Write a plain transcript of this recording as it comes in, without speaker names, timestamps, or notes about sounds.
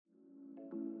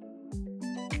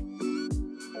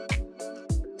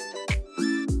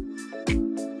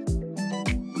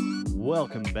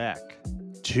Welcome back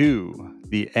to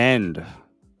the end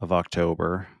of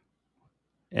October,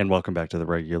 and welcome back to the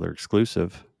regular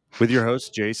exclusive with your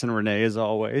host Jason Renee, as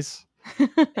always.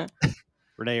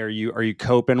 Renee, are you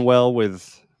coping well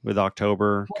with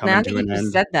October coming Now to that you an just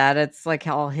end? said that, it's like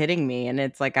all hitting me, and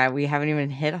it's like we haven't even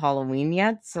hit Halloween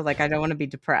yet. So like, I don't want to be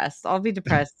depressed. I'll be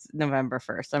depressed November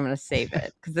 1st. I'm gonna save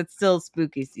it because it's still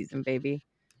spooky season, baby.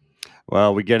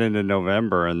 Well, we get into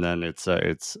November, and then it's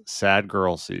sad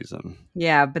girl season.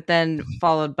 Yeah, but then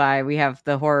followed by we have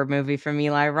the horror movie from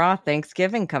Eli Roth,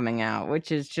 Thanksgiving, coming out,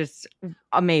 which is just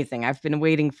amazing. I've been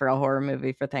waiting for a horror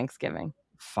movie for Thanksgiving.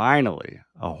 Finally,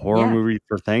 a horror Yeah, movie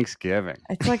for Thanksgiving.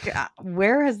 it's like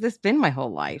where has this been my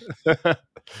whole life? All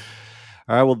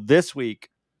right. Well, this week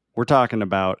we're talking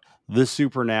about The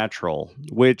Supernatural,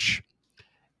 which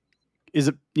is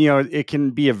it can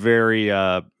be a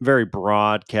very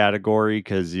broad category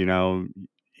because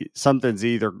something's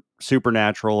either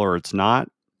supernatural or it's not.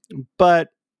 But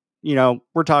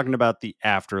we're talking about the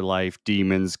afterlife,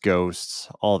 demons, ghosts,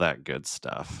 all that good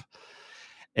stuff.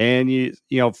 And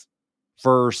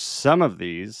for some of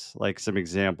these, like some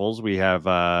examples, we have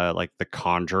like The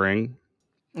Conjuring.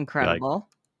 Like Incredible.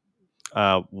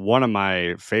 one of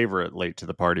my favorite late to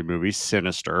the party movies,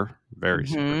 Sinister, very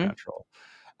Hmm. supernatural.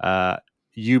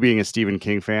 You being a Stephen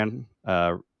King fan,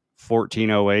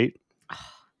 1408.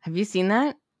 Have you seen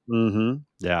that?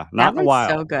 Yeah, not That in a one's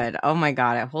so while. good. Oh my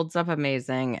god, it holds up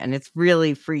amazing, and it's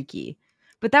really freaky.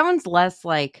 But that one's less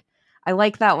like I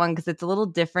like that one because it's a little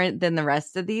different than the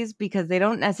rest of these because they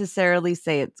don't necessarily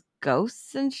say it's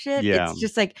ghosts and shit. Yeah. It's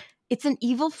just like it's an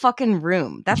evil fucking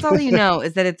room. That's all you know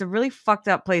is that it's a really fucked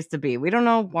up place to be. We don't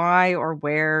know why or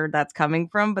where that's coming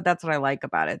from, but that's what I like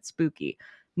about it. It's spooky.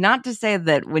 Not to say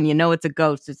that when you know it's a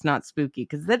ghost, it's not spooky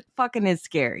because that fucking is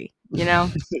scary, you know?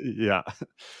 Yeah.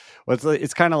 Well,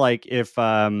 it's kind of like if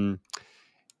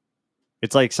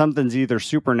it's like something's either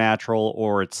supernatural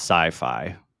or it's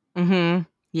sci-fi, Mm-hmm.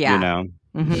 you Yeah. know.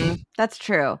 Mhm. That's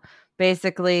true.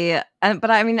 Basically, but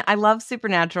I mean, I love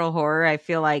supernatural horror. I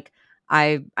feel like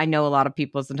I know a lot of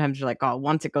people sometimes are like, "Oh,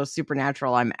 once it goes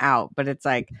supernatural, I'm out." But it's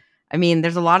like, I mean,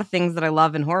 there's a lot of things that I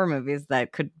love in horror movies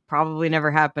that could probably never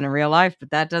happen in real life,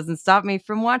 but that doesn't stop me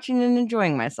from watching and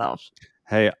enjoying myself.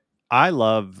 Hey, I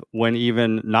love when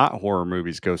even not horror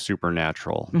movies go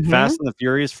supernatural. Mhm. Fast and the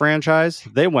Furious franchise,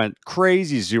 they went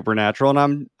crazy supernatural,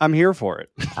 and I'm here for it.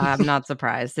 I'm not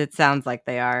surprised. It sounds like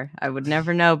they are. I would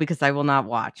never know because I will not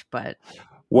watch, but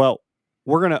Well,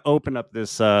 we're gonna open up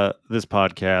this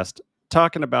podcast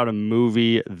talking about a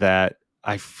movie that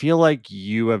I feel like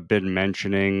you have been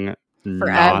mentioning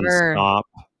forever. nonstop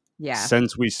Yeah.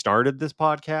 since we started this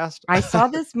podcast. I saw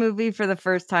this movie for the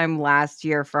first time last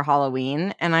year for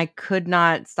Halloween, and I could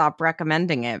not stop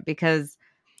recommending it because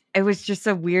it was just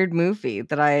a weird movie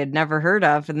that I had never heard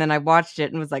of, and then I watched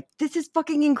it and was like, "This is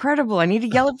fucking incredible. I need to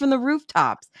yell it from the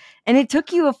rooftops." And it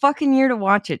took you a fucking year to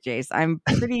watch it, Jace. I'm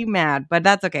pretty mad, but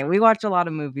that's okay. We watch a lot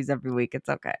of movies every week. It's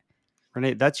okay.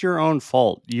 Renee, that's your own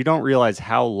fault. You don't realize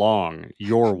how long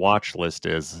your watch list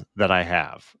is that I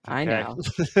have. I Okay. know.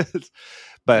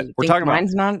 But You we're think talking about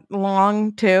mine's not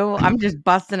long too? I'm just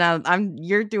busting out.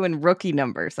 You're doing rookie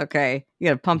numbers, okay? You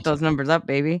gotta pump those numbers up,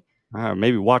 baby.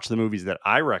 maybe watch the movies that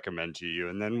I recommend to you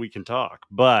and then we can talk.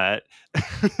 But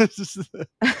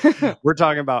we're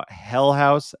talking about Hell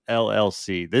House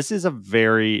LLC. This is a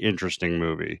very interesting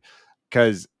movie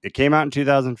because it came out in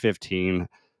 2015.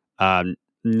 Um,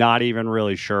 Not even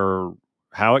really sure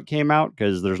how it came out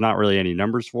because there's not really any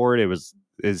numbers for it.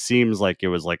 It seems like it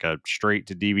was like a straight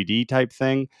to DVD type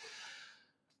thing,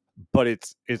 but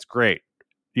it's great.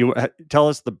 You tell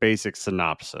us the basic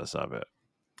synopsis of it.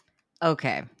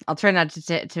 Okay, I'll try not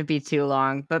to be too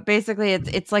long, but basically,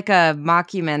 it's like a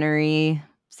mockumentary.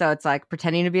 So it's like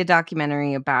pretending to be a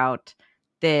documentary about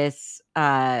this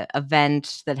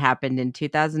event that happened in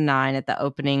 2009 at the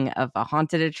opening of a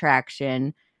haunted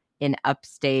attraction in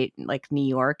upstate, like New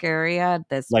York area.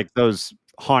 This Like those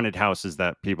haunted houses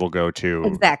that people go to.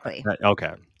 exactly.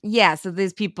 Okay. Yeah, so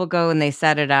these people go and they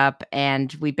set it up,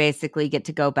 and we basically get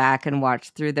to go back and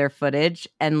watch through their footage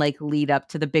and like lead up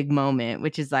to the big moment,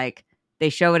 which is like they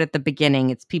show it at the beginning.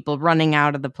 It's people running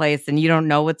out of the place, and you don't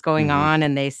know what's going Mhm. on.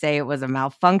 And they say it was a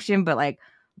malfunction, but like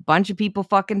a bunch of people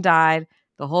fucking died.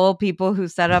 The whole people who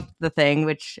set up the thing,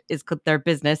 which is their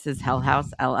business, is Hell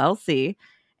House LLC.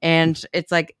 And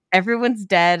it's like everyone's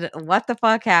dead. What the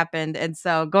fuck happened? And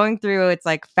so going through, it's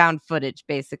like found footage,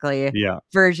 basically, Yeah.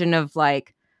 version of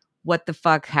like what the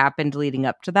fuck happened leading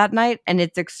up to that night, and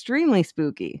it's extremely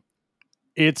spooky.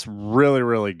 It's really,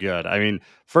 really good. I mean,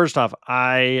 first off,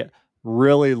 I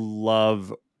really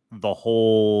love the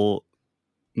whole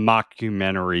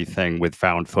mockumentary thing with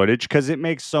found footage because it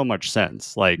makes so much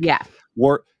sense. Like Yeah.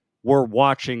 we're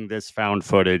watching this found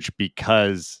footage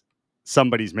because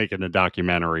somebody's making a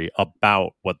documentary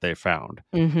about what they found.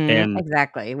 And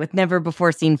Exactly. With never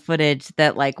before seen footage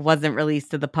that like wasn't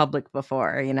released to the public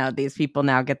before, these people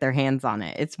now get their hands on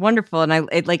it. It's wonderful, and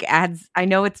it like adds. I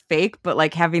know it's fake, but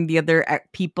like having the other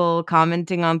people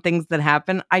commenting on things that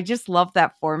happen, I just love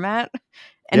that format.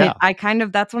 And yeah, I kind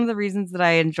of that's one of the reasons that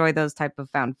I enjoy those type of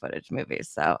found footage movies.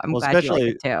 So I'm well, glad you like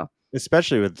it too.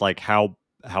 especially with like how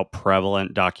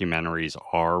prevalent documentaries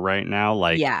are right now,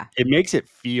 like Yeah. it makes it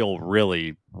feel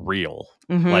really real.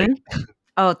 hmm Like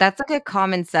Oh, that's like a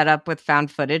common setup with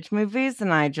found footage movies,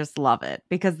 and I just love it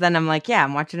because then I'm like, yeah,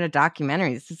 I'm watching a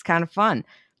documentary. This is kind of fun.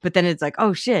 But then it's like,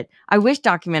 oh shit, I wish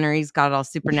documentaries got all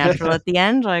supernatural at the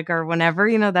end, like or whenever,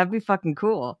 that'd be fucking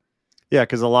cool. yeah,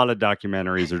 because a lot of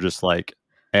documentaries are just like,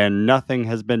 and nothing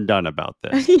has been done about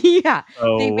this. Yeah,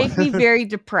 they So make me very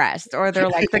depressed, or they're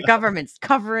like, the government's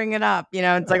covering it up.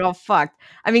 It's like, oh, fuck.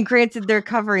 I mean, granted, they're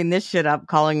covering this shit up,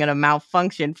 calling it a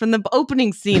malfunction. From the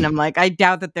opening scene, I'm like, I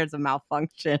doubt that there's a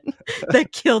malfunction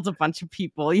that killed a bunch of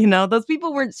people. Those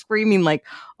people weren't screaming like,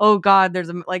 oh, God,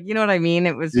 there's like, you know what I mean?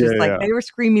 It was just like yeah. they were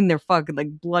screaming their fucking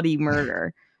like bloody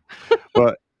murder.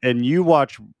 But and you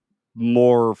watch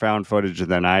more found footage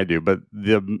than I do, but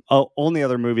the only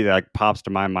other movie that like, pops to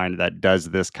my mind that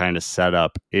does this kind of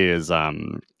setup is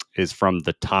from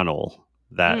The Tunnel.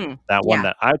 That one Yeah.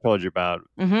 that I told you about,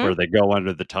 hmm where they go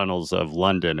under the tunnels of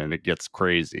London and it gets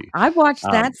crazy. I watched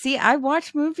Um, that. See, I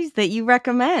watch movies that you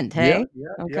recommend. yeah, Hey, yeah,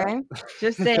 yeah. okay.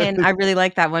 Just saying, I really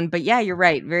like that one. But yeah, you're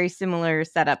right. Very similar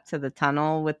setup to the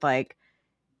tunnel with like,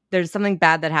 there's something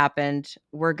bad that happened.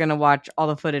 We're gonna watch all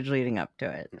the footage leading up to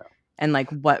it, Yeah. and like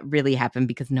what really happened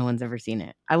because no one's ever seen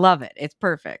it. I love it. It's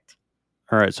perfect.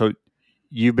 All right, so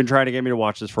you've been trying to get me to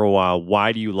watch this for a while.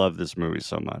 Why do you love this movie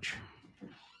so much?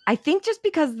 I think just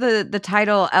because the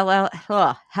title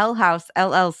Hell House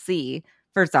LLC,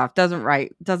 first off, doesn't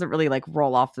really like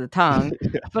roll off the tongue.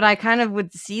 But I kind of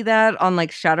would see that on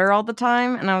like Shutter all the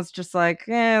time, and I was just like,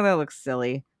 that looks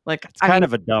silly. Like, It's I kind mean,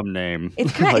 of a dumb name.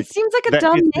 it Like seems like a that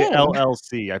dumb it's the name.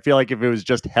 LLC. I feel like if it was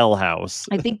just Hell House.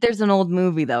 I think there's an old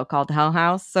movie though called Hell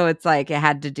House, so it's like it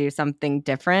had to do something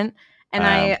different.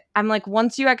 And I'm like,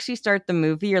 once you actually start the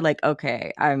movie, you're like,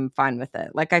 okay, I'm fine with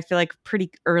it. Like I feel like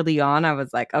pretty early on, I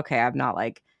was like, okay, I'm not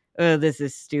like, oh, this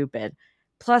is stupid.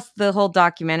 Plus the whole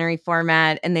documentary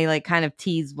format, and they like kind of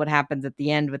tease what happens at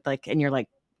the end with like, and you're like,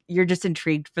 you're just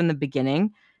intrigued from the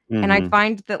beginning. And I Mhm.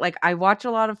 find that like I watch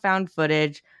a lot of found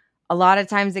footage. A lot of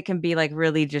times it can be like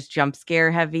really just jump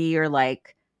scare heavy or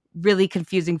like really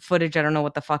confusing footage. I don't know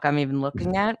what the fuck I'm even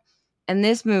looking at. And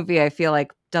this movie, I feel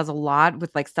like, does a lot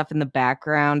with like stuff in the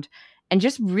background and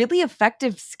just really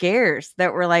effective scares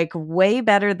that were like way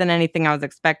better than anything I was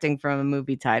expecting from a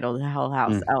movie titled Hell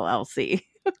House Mm. LLC.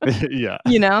 Yeah,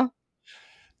 You know?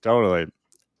 totally.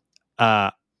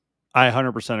 Uh, I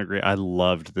 100% agree. I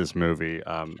loved this movie.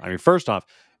 I mean, first off,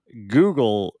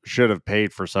 Google should have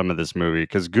paid for some of this movie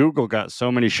because Google got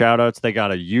so many shout outs. They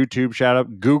got a YouTube shout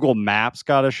out. Google Maps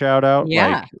got a shout out.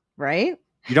 Yeah. Like, Right?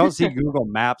 you don't see Google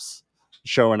Maps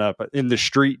showing up in the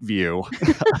street view.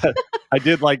 I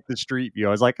did like the street view.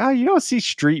 I was like, oh, you don't see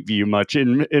street view much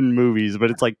in movies,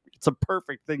 but it's like it's a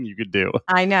perfect thing you could do.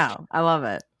 I know. I love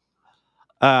it.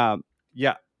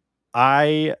 Yeah,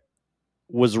 I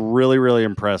was really really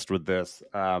impressed with this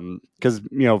because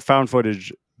found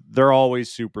footage, they're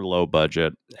always super low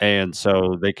budget, and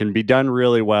so they can be done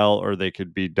really well or they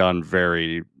could be done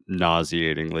very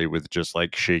nauseatingly with just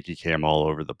like shaky cam all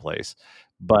over the place.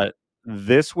 But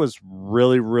this was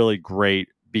really really great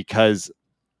because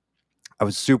I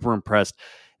was super impressed.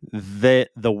 The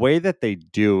way that they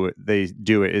do it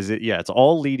is it's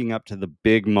all leading up to the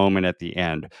big moment at the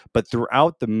end, but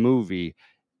throughout the movie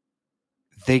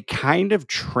they kind of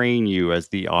train you as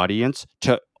the audience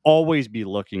to always be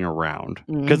looking around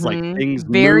because like things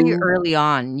Very move. early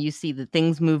on, you see the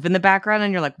things move in the background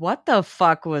and you're like, what the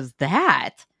fuck was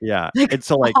that? Yeah, Like and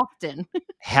so like often.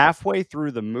 halfway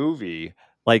through the movie,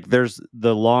 like there's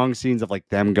the long scenes of like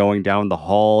them going down the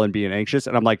hall and being anxious,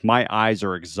 and I'm like my eyes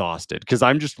are exhausted because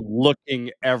I'm just looking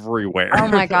Oh everywhere.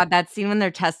 my god, that scene when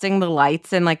they're testing the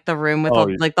lights in, like, the room with Oh,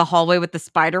 all like, the hallway with the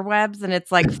spider webs, and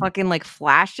it's, like, fucking, like,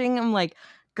 flashing, I'm like,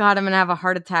 "God, I'm gonna have a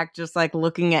heart attack just, like,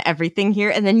 looking at everything here,"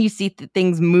 and then you see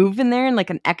things move in there and, like,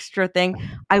 an extra thing.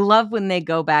 I love when they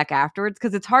go back afterwards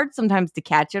because it's hard sometimes to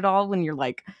catch it all when you're,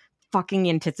 like, fucking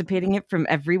anticipating it from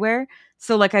everywhere.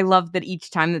 So, like, I love that each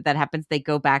time that happens, they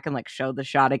go back and, like, show the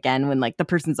shot again when, like, the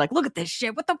person's like, "Look at this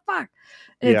shit, what the fuck?"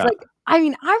 And it's yeah. like, I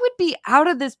mean, I would be out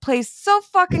of this place so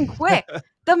fucking quick.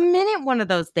 the minute one of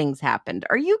those things happened.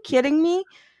 Are you kidding me?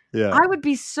 Yeah. I would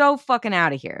be so fucking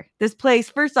out of here. This place,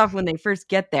 first off, when they first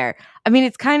get there, I mean,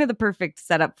 it's kind of the perfect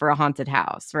setup for a haunted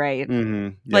house, right? Yeah.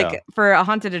 Like for a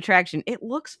haunted attraction, it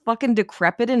looks fucking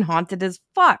decrepit and haunted as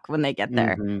fuck when they get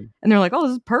there. Hmm. And they're like, oh,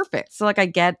 this is perfect. So like I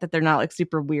get that they're not like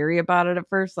super weary about it at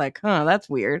first, like, huh, that's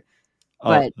weird. Oh,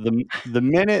 But the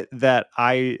minute that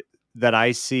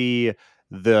I see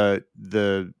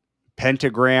the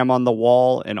pentagram on the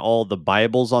wall and all the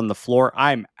Bibles on the floor,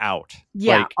 I'm out.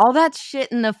 yeah, Like, all that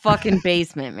shit in the fucking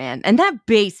basement, man. And that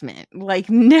basement, like,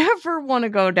 never want to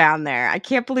go down there. I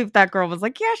can't believe that girl was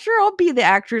like, yeah, sure, I'll be the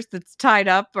actress that's tied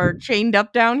up or chained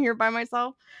up down here by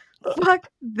myself. Fuck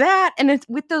that. And it's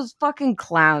with those fucking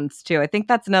clowns, too. I think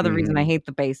that's another reason I mhm. hate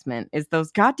the basement is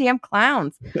those goddamn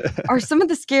clowns are some of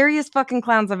the scariest fucking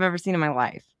clowns I've ever seen in my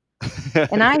life.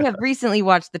 And I have recently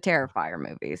watched the Terrifier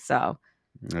movie, so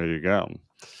There you go.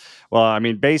 Well, I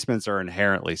mean, basements are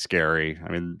inherently scary.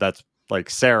 I mean, that's like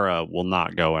Sarah will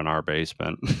not go in our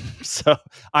basement. So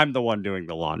I'm the one doing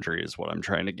the laundry, is what I'm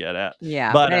trying to get at.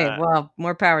 yeah. But Hey, well,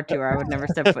 more power to her. I would never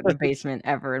step foot in a basement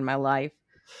ever in my life.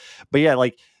 but yeah,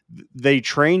 like they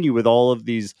train you with all of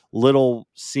these little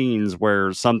scenes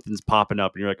where something's popping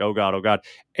up and you're like, oh God.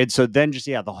 And so then just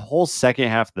the whole second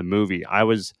half of the movie, I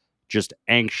was just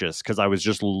anxious because I was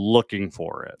just looking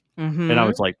for it. And I Mhm.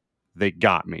 was like, they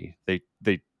got me.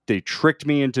 They tricked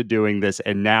me into doing this,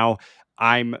 and now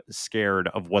I'm scared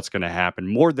of what's going to happen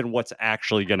more than what's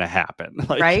actually going to happen.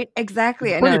 Like, Right?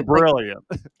 Exactly. it's I know, pretty it's like brilliant.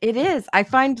 it is. I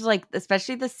find, like,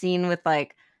 especially the scene with,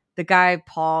 like, the guy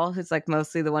Paul, who's, like,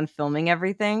 mostly the one filming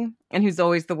everything, and who's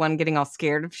always the one getting all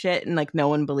scared of shit and, like, no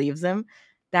one believes him.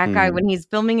 That guy, Mhm. when he's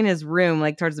filming in his room,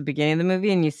 like, towards the beginning of the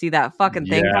movie, and you see that fucking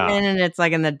thing come Yeah. in, and it's,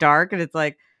 like, in the dark, and it's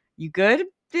like, "You good,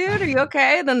 dude? Are you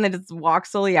okay?" And then they just walk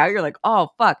slowly out, you're like, "Oh,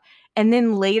 fuck." And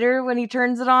then later, when he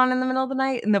turns it on in the middle of the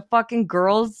night, and the fucking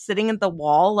girl's sitting at the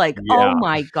wall, like, "Oh Yeah.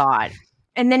 my god."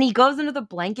 And then he goes into the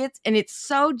blankets, and it's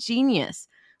so genius.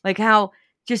 Like, how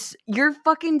just you're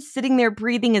fucking sitting there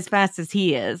breathing as fast as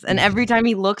he is, and every time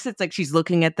he looks, it's like she's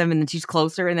looking at them, and then she's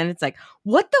closer, and then it's like,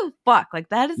 "What the fuck?" Like,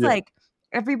 that is, Yeah. like,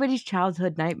 everybody's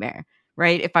childhood nightmare,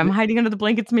 right? If I'm hiding under the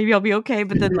blankets, maybe I'll be okay,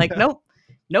 but then, like, nope,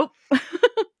 nope.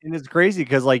 And it's crazy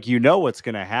because, like, you know what's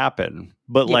gonna happen,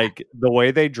 but, Yeah, like, the way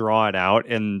they draw it out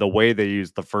and the way they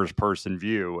use the first person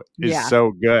view is yeah,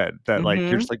 so good that, like, you're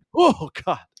mhm. just like, "Oh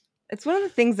god." It's one of the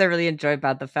things I really enjoy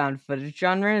about the found footage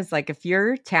genre is, like, if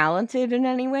you're talented in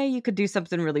any way, you could do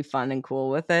something really fun and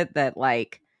cool with it that,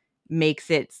 like,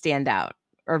 makes it stand out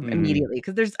or Mhm. immediately.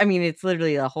 Because there's I mean, it's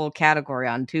literally a whole category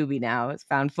on Tubi now, it's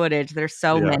found footage, there's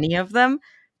so Yeah. many of them,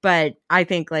 but I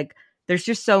think, like, there's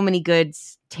just so many good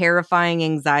terrifying,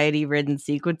 anxiety-ridden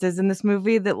sequences in this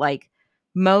movie that, like,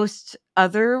 most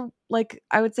other, like,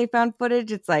 I would say found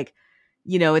footage, it's like,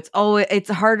 it's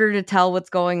harder to tell what's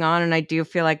going on, and I do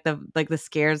feel like the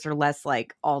scares are less,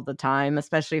 like, all the time,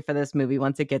 especially for this movie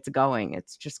once it gets going.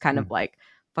 It's just kind of, Mm. like,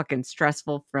 fucking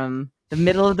stressful from the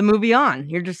middle of the movie on.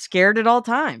 You're just scared at all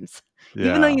times.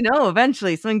 Even though Yeah.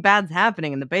 eventually something bad's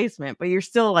happening in the basement, but you're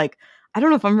still like, "I don't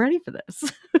know if I'm ready for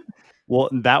this." Well,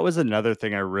 that was another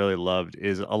thing I really loved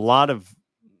is a lot of,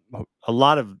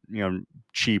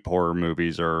 cheap horror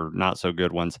movies or not so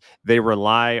good ones, they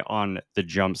rely on the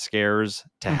jump scares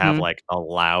to have, Mhm. like, a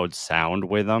loud sound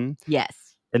with them.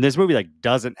 Yes. And this movie, like,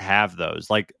 doesn't have those.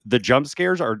 Like, the jump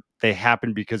scares they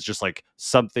happen because just, like,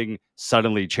 something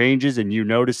suddenly changes and you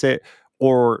notice it,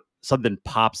 or something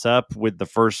pops up with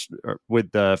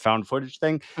with the found footage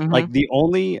thing. Mhm. Like, the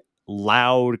only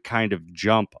loud kind of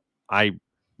jump I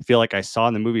feel like I saw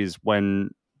in the movie is when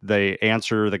they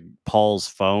answer Paul's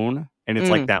phone, and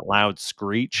it's like Mm. that loud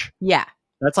screech. Yeah.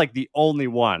 That's, like, the only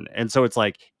one. And so it's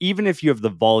like, even if you have the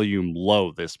volume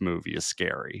low, this movie is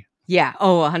scary. Yeah.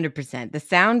 Oh, 100%. The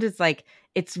sound is like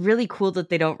it's really cool that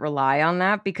they don't rely on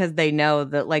that because they know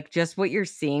that, like, just what you're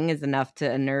seeing is enough to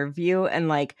unnerve you and,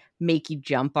 like, make you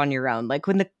jump on your own. Like,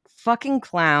 when the fucking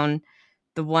clown,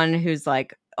 the one who's,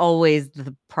 like, always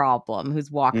the problem, who's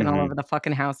walking all over Mhm. the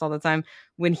fucking house all the time,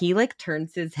 when he, like,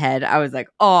 turns his head, I was like,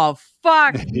 "Oh,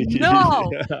 fuck, no."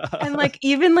 And, like,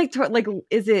 even, like,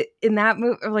 is it in that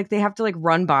movie or, like, they have to, like,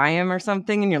 run by him or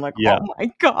something, and you're like, "Oh Yeah. my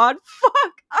god,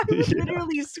 fuck." I would Yeah.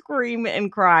 literally scream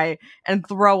and cry and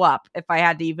throw up if I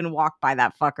had to even walk by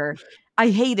that fucker. I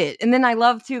hate it. And then I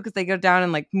love too because they go down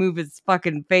and, like, move his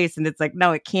fucking face, and it's like,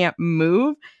 no, it can't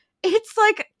move. It's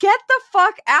like, get the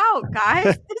fuck out, guys.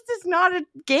 This is not a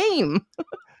game.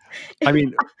 I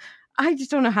mean, I just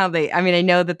don't know how I mean, I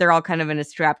know that they're all kind of in a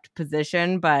strapped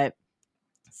position, but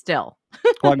still.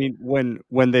 Well, I mean,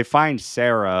 when they find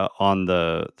Sarah on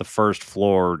the first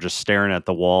floor, just staring at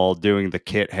the wall, doing the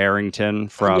Kit Harington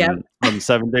Yep. from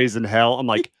 7 Days in Hell, I'm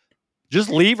like, just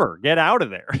leave her, get out of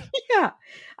there. Yeah,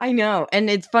 I know. And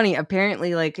it's funny.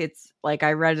 Apparently, like, it's like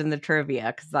I read in the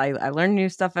trivia because I learn new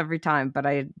stuff every time, but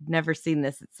I had never seen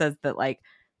this. It says that, like,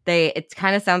 it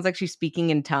kind of sounds like she's speaking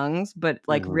in tongues, but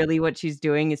like, Mhm. really what she's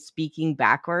doing is speaking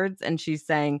backwards. And she's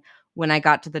saying, when I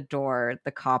got to the door,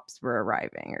 the cops were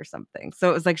arriving or something. So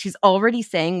it was like she's already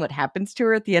saying what happens to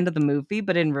her at the end of the movie,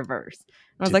 but in reverse.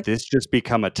 And I was Did like, this just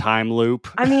become a time loop?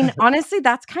 I mean, honestly,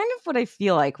 that's kind of what I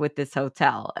feel like with this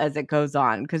hotel as it goes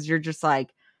on, because you're just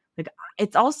like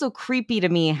it's also creepy to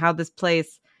me how this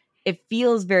place, it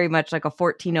feels very much like a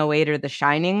 1408 or The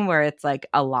Shining, where it's like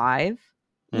alive.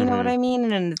 You know what Mhm. I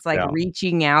mean? And it's like Yeah.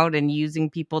 reaching out and using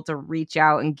people to reach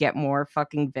out and get more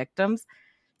fucking victims.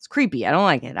 It's creepy. I don't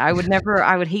like it. I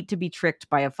would hate to be tricked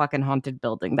by a fucking haunted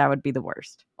building. That would be the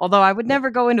worst. Although I would never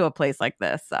go into a place like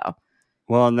this. So,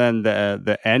 Well, and then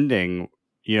the ending,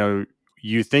 you know,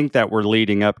 you think that we're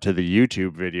leading up to the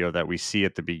YouTube video that we see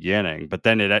at the beginning, but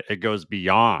then it goes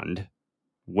beyond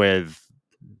with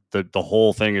the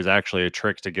whole thing is actually a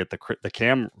trick to get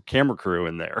the camera crew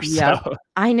in there. yep. So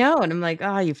I know, and I'm like,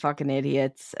 "Oh, you fucking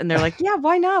idiots." And they're like, "Yeah,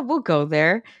 why not? We'll go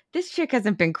there." This chick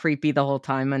hasn't been creepy the whole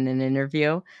time in an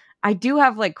interview. I do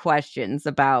have, like, questions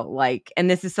about, like, and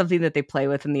this is something that they play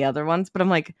with in the other ones, but I'm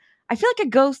like, I feel like a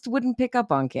ghost wouldn't pick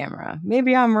up on camera.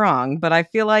 Maybe I'm wrong, but I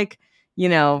feel like, you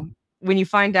know, when you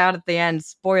find out at the end,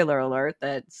 spoiler alert,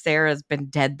 that Sarah's been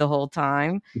dead the whole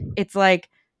time, it's like,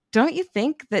 don't you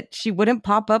think that she wouldn't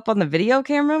pop up on the video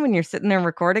camera when you're sitting there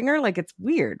recording her? Like, it's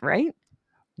weird, right?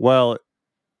 well,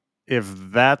 if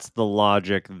that's the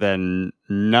logic, then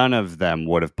none of them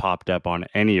would have popped up on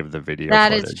any of the video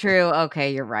That is footage. true.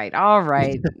 Okay, you're right. All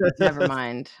right. Never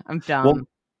mind. I'm Well,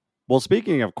 dumb.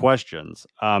 speaking of questions,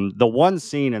 the one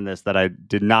scene in this that I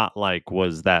did not like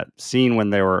was that scene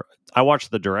when they were. I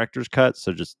watched the director's cut,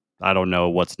 so just I don't know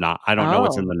what's not. I don't know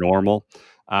what's in Oh. the normal.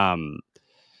 Um,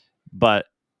 but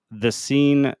the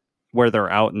scene where they're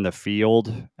out in the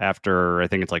field after I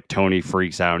think it's like Tony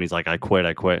freaks out and he's like, I quit,"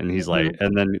 and he's like, Mhm.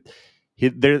 and then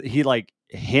he like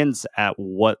hints at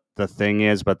what the thing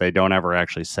is, but they don't ever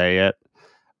actually say it.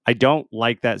 I don't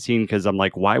like that scene because I'm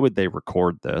like, why would they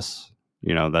record this?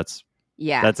 You know,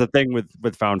 Yeah. that's the thing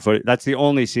with found footage. That's the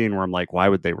only scene where I'm like, why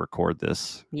would they record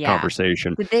this Yeah.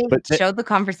 conversation? Did they But show the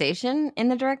conversation in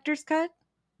the director's cut?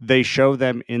 they show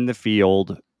them in the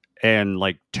field, and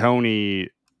like Tony,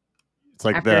 it's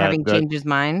like After having changed his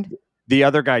mind? the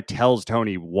other guy tells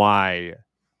Tony why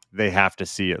they have to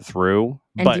see it through,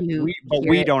 And do but you hear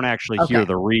we it? don't actually hear Okay.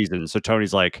 the reason. So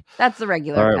Tony's like, That's the all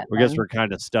regular right, cut I guess then. we're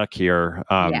kind of stuck here.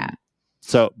 Yeah.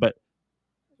 So, but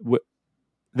w-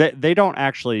 they don't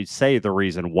actually say the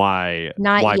reason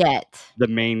Not why yet. the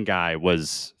main guy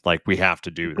was like, we have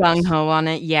to do Gung this. ho on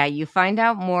it. Yeah, you find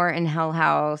out more in Hell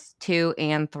House 2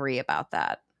 and 3 about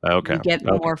that. Okay. You get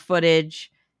Okay. more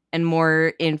footage and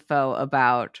more info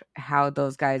about how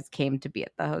those guys came to be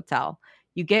at the hotel.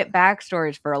 You get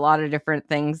backstories for a lot of different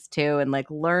things too, and like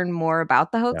learn more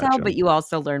about the hotel, Gotcha. but you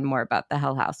also learn more about the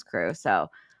Hell House crew. So,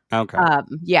 Okay.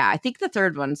 yeah, I think the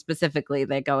third one specifically,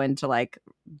 they go into like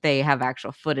they have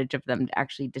actual footage of them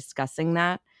actually discussing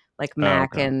that, like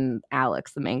Mac Okay. and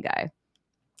Alex, the main guy.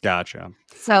 Gotcha.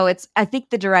 So it's I think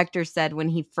the director said when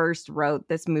he first wrote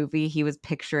this movie, he was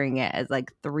picturing it as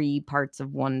like 3 parts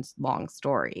of one long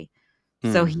story.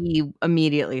 So Hmm. he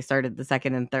immediately started the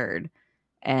second and third,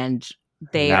 and And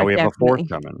they now are we have a fourth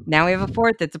definitely coming. now we have a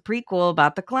fourth. It's a prequel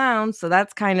about the clowns, so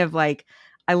that's kind of like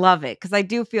I love it because I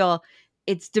do feel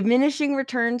it's diminishing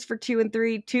returns for 2 and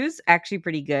 3. Two's actually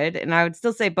pretty good, and I would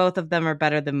still say both of them are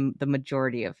better than the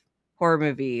majority of horror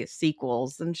movie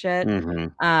sequels and shit.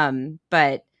 Hmm.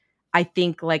 But I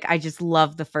think, like, I just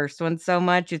love the first one so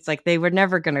much. It's like they were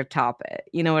never gonna top it,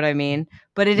 you know what I mean?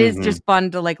 But it is Hmm. just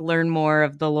fun to, like, learn more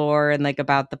of the lore and, like,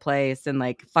 about the place and,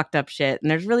 like, fucked up shit,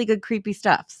 and there's really good creepy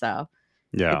stuff, so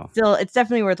Yeah. it's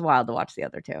definitely worthwhile to watch the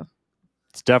other 2.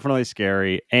 It's definitely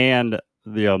scary. And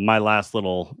my last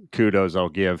little kudos I'll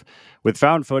give with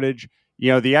found footage,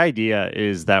 the idea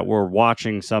is that we're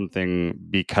watching something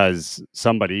because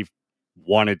somebody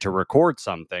wanted to record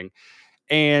something.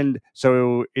 And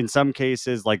so in some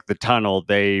cases, like the tunnel,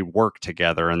 they work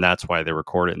together and that's why they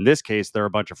record it. In this case, they're a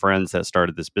bunch of friends that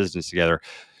started this business together.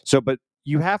 So, but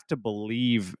you have to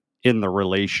believe in the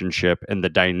relationship and the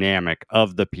dynamic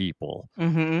of the people,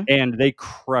 Mhm. and they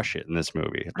crush it in this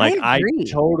movie. I Like I agree.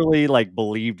 totally like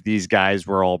believed these guys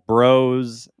were all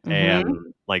bros and Mhm.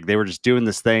 like they were just doing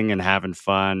this thing and having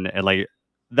fun, and like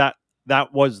that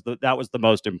that was the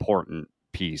most important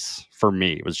piece for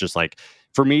me. It was just like,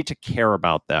 for me to care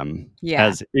about them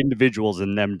as individuals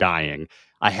and them dying,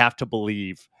 I have to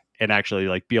believe and actually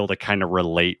like be able to kind of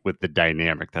relate with the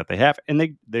dynamic that they have.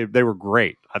 And they were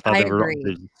great. I thought I they were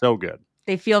agree. so good.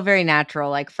 They feel very natural,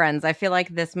 like Friends. I feel like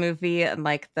this movie and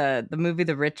like the movie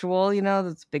The Ritual,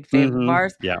 that's a big favorite of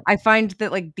ours. Yeah. I find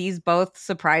that like these both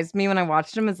surprised me when I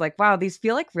watched them. It's like, wow, these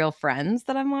feel like real friends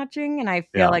that I'm watching, and I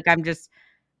feel like I'm just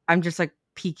like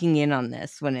peeking in on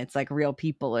this when it's like real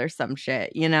people or some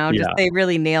shit, Just they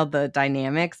really nailed the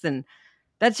dynamics, and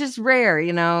that's just rare,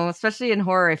 especially in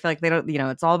horror. I feel like they don't,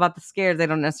 it's all about the scares. They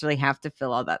don't necessarily have to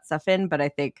fill all that stuff in, but I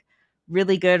think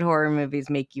really good horror movies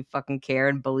make you fucking care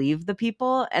and believe the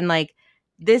people. And like,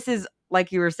 this is,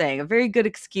 like you were saying, a very good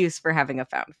excuse for having a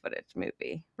found footage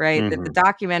movie, right? The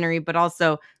documentary, but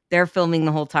also they're filming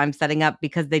the whole time, setting up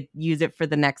because they use it for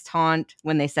the next haunt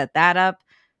when they set that up.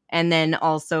 And then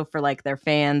also for like their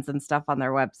fans and stuff on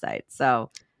their website.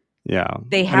 So yeah,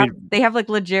 they have like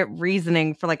legit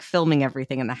reasoning for like filming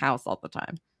everything in the house all the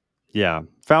time. Yeah.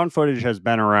 Found footage has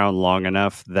been around long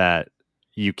enough that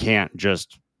you can't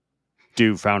just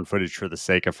do found footage for the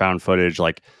sake of found footage.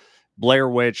 Like Blair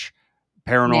Witch,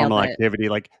 Paranormal Activity,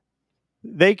 like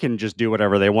they can just do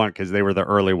whatever they want because they were the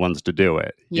early ones to do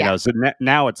it. So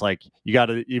now it's like you got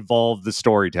to evolve the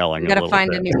storytelling. You got to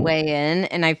find a new way in,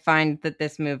 and I find that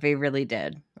this movie really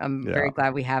did. I'm very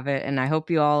glad we have it, and I hope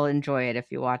you all enjoy it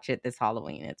if you watch it this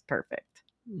Halloween. It's perfect.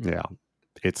 Yeah,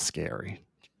 it's scary.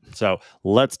 So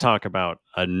let's talk about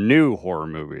a new horror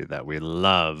movie that we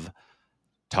love.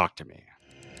 Talk to Me.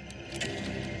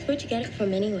 Where'd you get it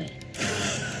from anyway?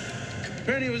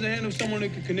 Apparently it was the hand of someone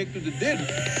that could connect with the dead.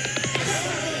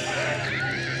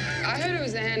 I heard it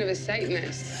was the hand of a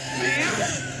Satanist.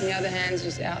 The other hand's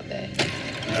just out there.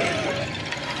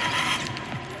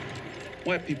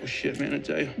 White people shit, man, I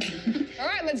tell you. All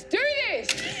right, let's do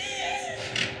this!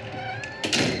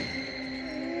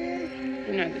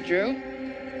 You know the drill.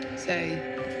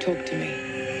 Say, talk to me.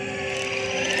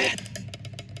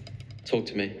 Talk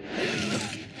to me.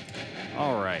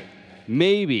 All right.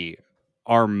 Maybe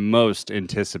our most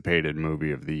anticipated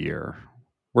movie of the year.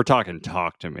 We're talking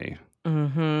Talk to Me.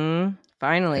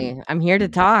 Finally, I'm here to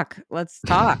talk. Let's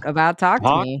talk about Talk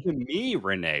to Me. Talk to me,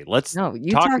 Renee. Let's no,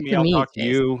 you talk talk to me. I'll talk to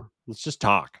you. Let's just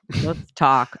talk. Let's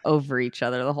talk over each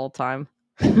other the whole time.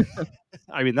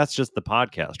 I mean, that's just the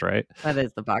podcast, right? That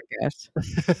is the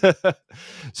podcast.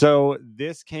 So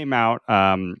this came out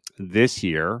this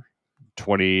year,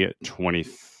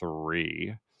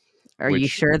 2023. Are you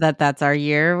sure that that's our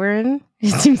year we're in?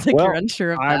 It seems like you're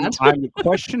unsure of that. I'm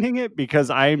questioning it because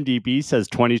IMDb says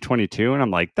 2022, and I'm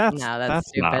like, that's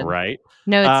not right.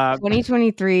 No, it's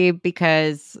 2023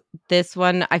 because this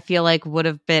one I feel like would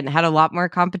have had a lot more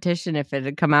competition if it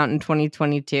had come out in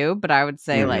 2022. But I would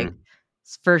say like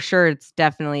for sure, it's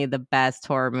definitely the best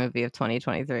horror movie of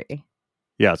 2023.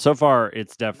 Yeah, so far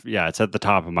it's it's at the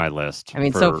top of my list. I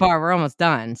mean, so far we're almost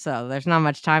done, so there's not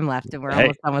much time left, and we're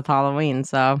almost done with Halloween.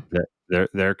 So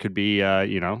there could be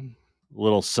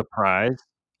little surprise,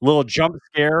 little jump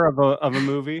scare of a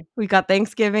movie. We got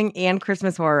Thanksgiving and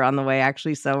Christmas horror on the way,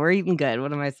 actually, so we're eating good.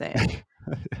 What am I saying?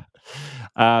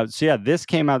 This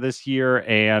came out this year,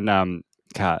 and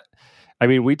God, I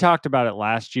mean, we talked about it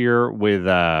last year with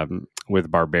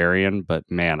Barbarian, but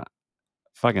man,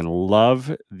 fucking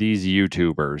love these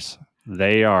YouTubers.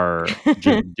 They are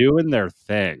just doing their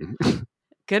thing.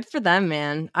 Good for them,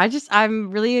 man.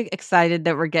 I'm really excited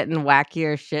that we're getting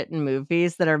wackier shit in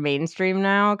movies that are mainstream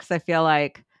now, because I feel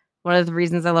like one of the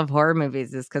reasons I love horror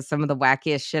movies is because some of the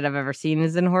wackiest shit I've ever seen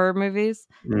is in horror movies.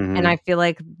 And I feel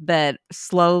like that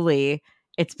slowly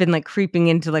it's been like creeping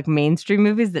into like mainstream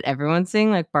movies that everyone's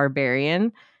seeing, like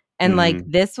Barbarian. And like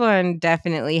this one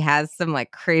definitely has some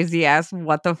like crazy ass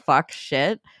what the fuck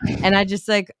shit. And I just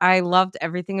I loved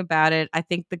everything about it. I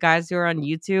think the guys who are on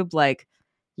YouTube, like,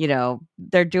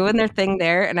 they're doing their thing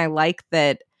there. And I like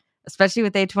that, especially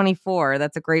with A24,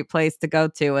 that's a great place to go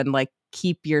to and like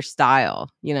keep your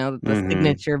style, the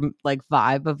signature like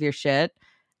vibe of your shit.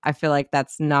 I feel like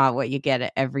that's not what you get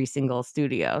at every single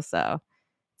studio. So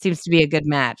it seems to be a good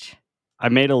match. I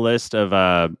made a list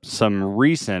of some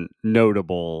recent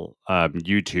notable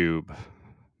YouTube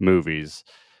movies,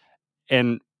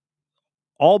 and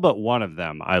all but one of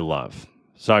them I love.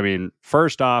 So, I mean,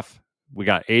 first off, we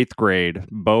got 8th Grade,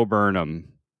 Bo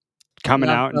Burnham coming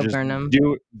out and just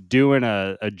doing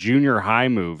a junior high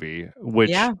movie,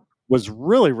 which was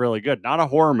really, really good. Not a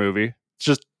horror movie.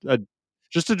 It's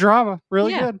just a drama.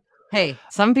 Really good. Hey,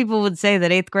 some people would say that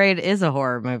 8th Grade is a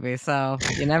horror movie, so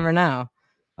you never know.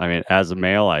 I mean, as a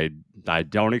male, I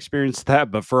don't experience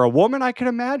that, but for a woman, I can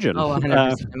imagine. Oh,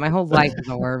 100%. My whole life is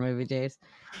a horror movie, Jace.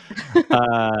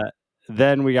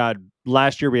 Then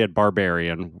last year we had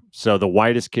Barbarian. So the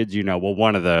whitest kids you know. Well,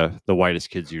 one of the whitest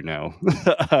kids you know.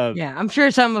 Yeah, I'm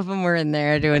sure some of them were in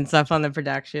there doing stuff on the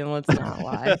production. Let's not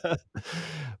lie.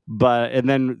 And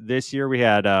then this year we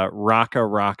had Raka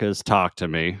Raka's Talk to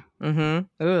Me.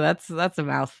 Mm-hmm. Ooh, that's a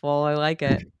mouthful. I like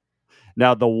it.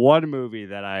 Now, the one movie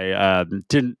that I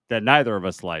that neither of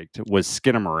us liked was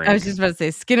Skinamarink. I was just about to say,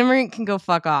 Skinamarink can go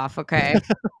fuck off. Okay,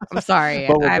 I'm sorry.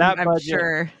 But with I'm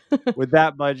sure. With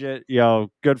that budget,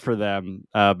 good for them.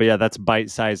 But yeah, that's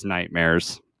Bite-Sized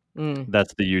Nightmares.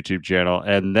 That's the YouTube channel.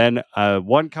 And then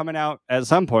one coming out at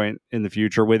some point in the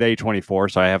future with A24,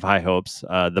 so I have high hopes.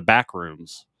 The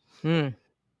Backrooms.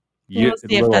 We'll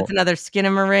see if that's another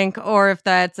Skinamarink or if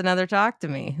that's another Talk to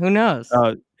Me. Who knows?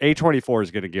 A24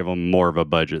 is going to give them more of a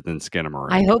budget than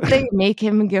Skinamarink. I hope they make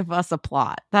him give us a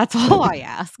plot. That's all I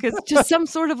ask. It's just some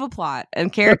sort of a plot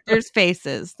and characters'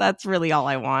 faces. That's really all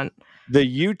I want. The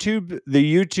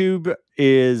YouTube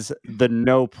is the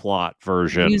no plot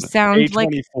version. You sound A24 like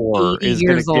 80 is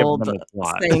years give old them a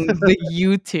plot. saying the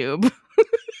YouTube.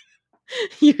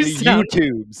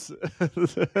 YouTubes.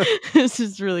 This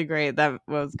is really great. That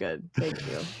was good. Thank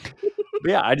you. But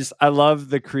yeah, I love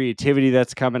the creativity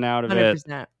that's coming out of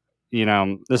 100%.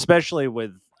 it. Especially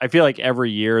with, I feel like every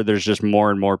year there's just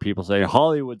more and more people saying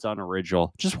Hollywood's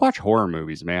unoriginal. Just watch horror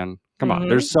movies, man. Come on.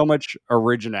 There's so much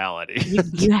originality.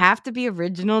 You have to be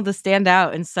original to stand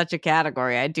out in such a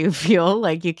category. I do feel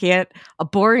like you can't. A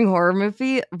boring horror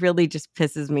movie really just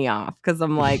pisses me off because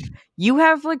I'm like, you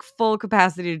have like full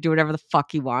capacity to do whatever the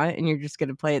fuck you want and you're just going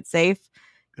to play it safe.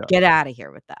 Yeah. Get out of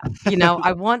here with that.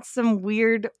 I want some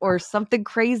weird or something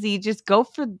crazy. Just go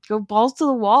balls to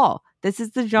the wall. This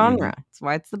is the genre. That's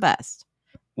why it's the best.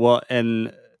 Well,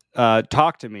 and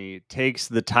Talk to Me takes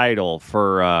the title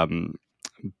for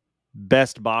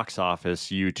best box office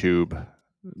YouTube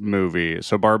movie.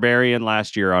 So Barbarian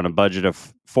last year on a budget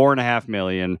of $4.5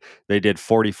 million, they did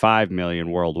 $45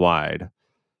 million worldwide.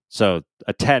 So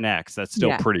a 10x. That's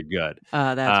still pretty good.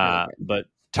 That's really good. But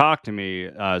Talk to Me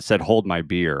said "Hold My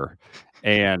Beer,"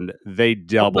 and they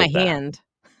doubled Hold my hand.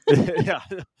 Yeah,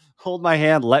 hold my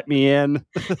hand. Let me in.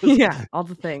 Yeah, all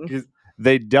the things.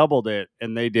 They doubled it,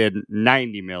 and they did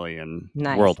 90 million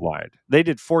worldwide. They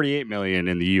did 48 million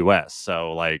in the US.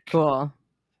 So cool.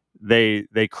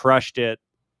 They crushed it.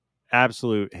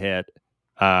 Absolute hit.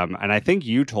 And I think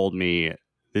you told me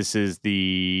this is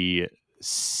the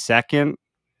second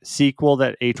sequel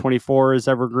that A24 has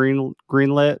ever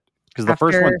greenlit, because the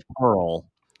first one's Pearl.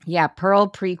 Yeah, Pearl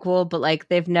prequel, but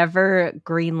they've never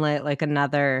greenlit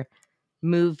another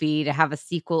movie to have a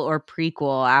sequel or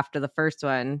prequel after the first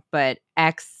one. But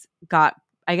X got,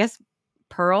 I guess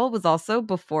Pearl was also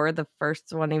before the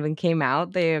first one even came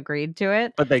out. They agreed to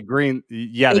it, but they greenlit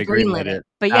it.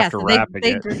 But after so wrapping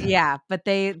it. but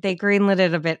they greenlit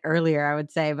it a bit earlier, I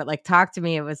would say. But Talk to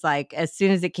Me, it was as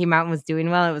soon as it came out and was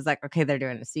doing well, it was okay, they're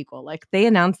doing a sequel. They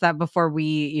announced that before we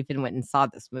even went and saw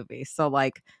this movie. So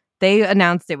they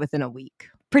announced it within a week,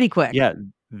 pretty quick. Yeah,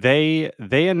 they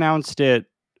announced it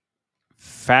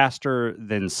faster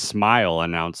than Smile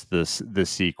announced the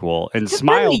sequel, and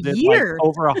Smile did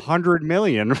over 100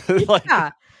 million.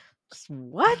 Yeah,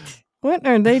 what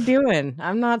are they doing?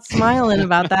 I'm not smiling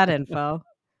about that info.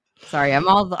 Sorry, I'm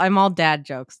all dad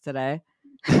jokes today.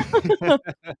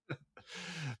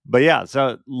 But yeah,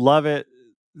 so love it.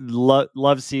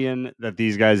 Love seeing that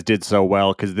these guys did so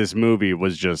well, because this movie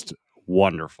was just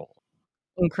wonderful,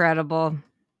 incredible.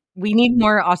 We need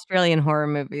more Australian horror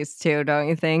movies too, don't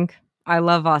you think? I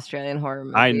love Australian horror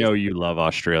movies. I know you love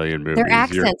Australian movies. Their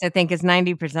accents, I think, is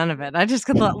 90% of it. I just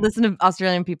could listen to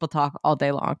Australian people talk all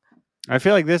day long. I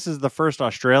feel like this is the first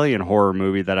Australian horror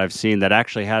movie that I've seen that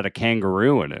actually had a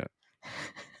kangaroo in it.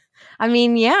 I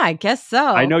mean, yeah, I guess so.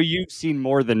 I know you've seen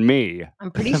more than me. I'm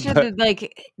pretty sure that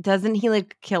doesn't he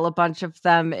kill a bunch of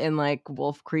them in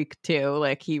Wolf Creek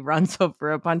too? He runs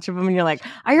over a bunch of them, and you're like,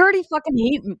 I already fucking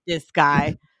hate this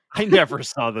guy. I never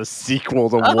saw the sequel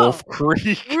to Wolf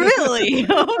Creek. Really?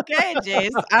 Okay,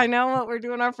 Jace. I know what we're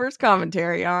doing our first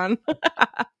commentary on.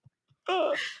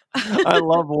 I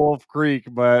love Wolf Creek,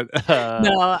 but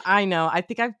no, I know. I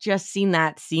think I've just seen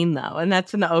that scene though, and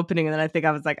that's in the opening. And then I think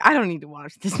I was like, I don't need to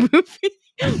watch this movie.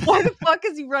 Why the fuck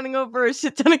is he running over a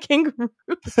shit ton of kangaroos?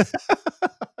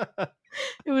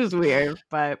 It was weird,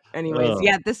 but anyways,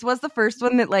 yeah, this was the first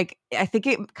one that I think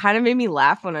it kind of made me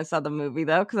laugh when I saw the movie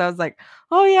though, because I was like,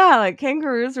 oh yeah,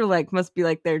 kangaroos are must be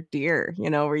their deer,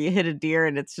 where you hit a deer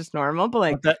and it's just normal,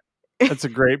 but That's a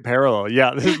great parallel.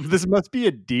 Yeah, this must be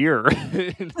a deer.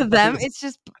 To them,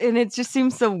 it just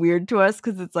seems so weird to us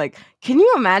because it's like, can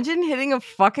you imagine hitting a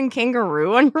fucking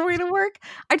kangaroo on your way to work?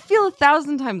 I'd feel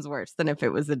 1,000 times worse than if it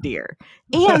was a deer.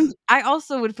 And I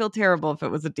also would feel terrible if it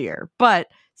was a deer. But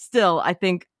still, I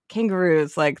think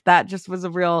kangaroos, like that just was a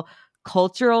real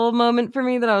cultural moment for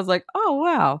me that I was like, oh,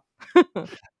 wow.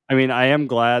 I mean, I am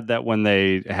glad that when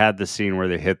they had the scene where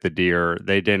they hit the deer,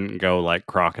 they didn't go like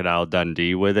Crocodile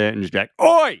Dundee with it and just be like,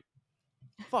 "Oi,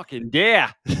 fucking deer!"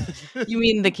 You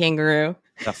mean the kangaroo?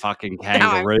 The fucking Now I'm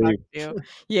kangaroo. fucked too.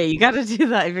 Yeah, you got to do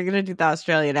that. If you're going to do the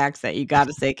Australian accent, you got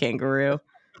to say kangaroo.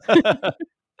 The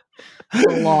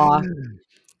law.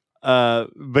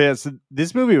 But yeah, so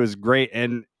this movie was great,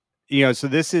 and so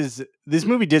this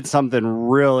movie did something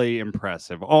really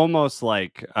impressive, almost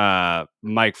like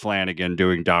Mike Flanagan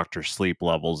doing Dr. Sleep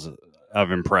levels of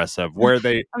impressive, where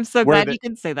they I'm so where glad they- you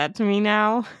can say that to me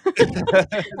now.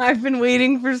 I've been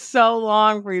waiting for so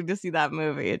long for you to see that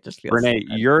movie. It just feels Renee, so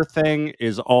good. your thing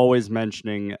is always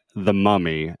mentioning The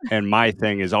Mummy, and my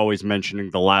thing is always mentioning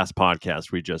the last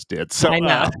podcast we just did. So I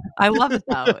know. I love it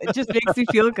though. It just makes me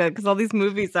feel good because all these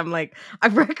movies, I'm like,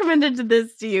 I've recommended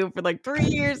this to you for like 3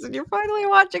 years and you're finally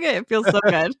watching it. It feels so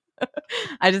good.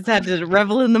 I just had to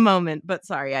revel in the moment. But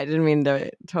sorry, I didn't mean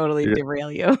to totally Yeah. derail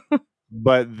you.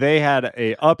 But they had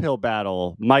a uphill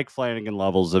battle, Mike Flanagan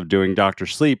levels of doing Dr.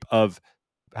 Sleep of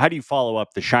how do you follow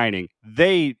up The Shining?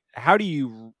 How do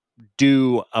you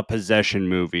do a possession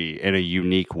movie in a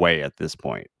unique way at this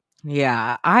point?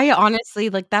 Yeah, I honestly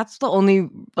that's the only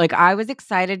I was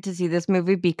excited to see this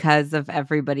movie because of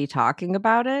everybody talking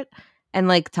about it and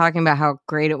talking about how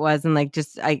great it was and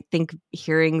just I think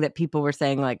hearing that people were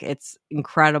saying it's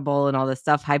incredible and all this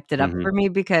stuff hyped it up Mhm. for me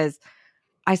because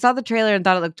I saw the trailer and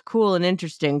thought it looked cool and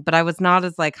interesting, but I was not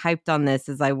as hyped on this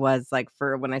as I was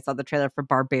for when I saw the trailer for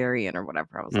Barbarian or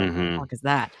whatever. I was like, what the Mhm. fuck is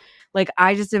that?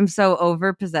 I just am so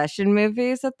over possession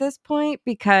movies at this point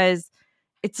because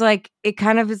it's it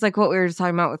kind of is what we were just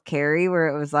talking about with Carrie, where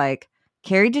it was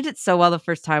Carrie did it so well the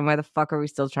first time. Why the fuck are we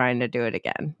still trying to do it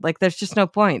again? There's just no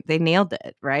point. They nailed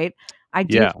it, right? I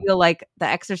do Yeah. feel like The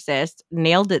Exorcist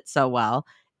nailed it so well.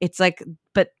 It's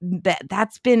but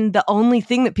that's been the only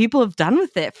thing that people have done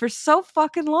with it for so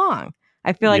fucking long.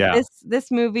 I feel like Yeah.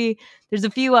 this movie, there's a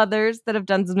few others that have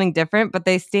done something different, but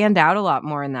they stand out a lot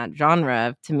more in that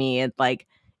genre to me.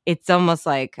 It's almost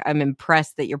like I'm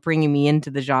impressed that you're bringing me into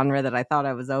the genre that I thought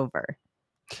I was over.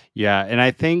 Yeah, and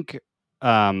I think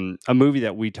a movie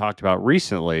that we talked about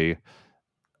recently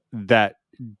that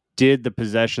did the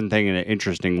possession thing in an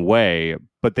interesting way,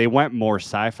 but they went more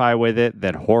sci-fi with it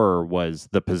than horror was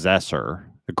The Possessor,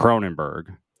 the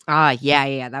Cronenberg.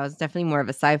 Yeah. That was definitely more of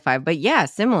a sci-fi, but yeah,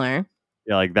 similar.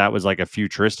 Yeah, that was a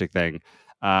futuristic thing.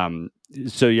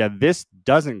 So yeah, this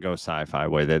doesn't go sci-fi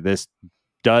with it. This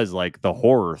does the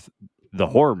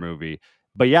horror movie.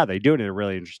 But yeah, they do it in a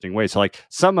really interesting way. So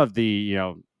some of the,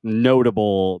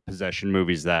 notable possession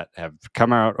movies that have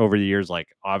come out over the years,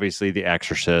 obviously The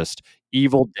Exorcist,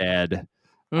 Evil Dead.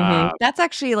 That's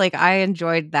actually I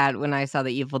enjoyed that when I saw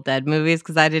the Evil Dead movies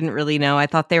because I didn't really know. I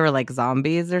thought they were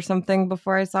zombies or something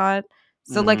before I saw it.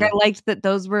 So I liked that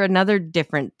those were another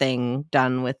different thing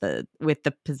done with the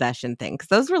possession thing because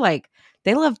those were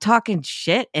they love talking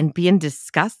shit and being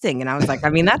disgusting, and I was I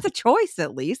mean that's a choice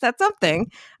at least that's something.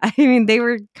 I mean they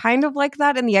were kind of like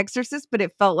that in The Exorcist, but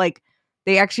it felt like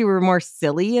they actually were more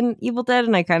silly in Evil Dead,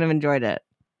 and I kind of enjoyed it,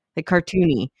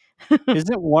 cartoony.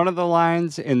 Isn't one of the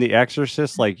lines in The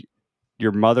Exorcist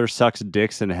your mother sucks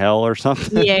dicks in hell or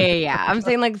something? Yeah. I'm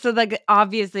saying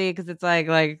obviously because it's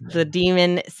the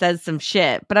demon says some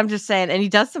shit, but I'm just saying, and he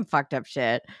does some fucked up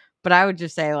shit. But I would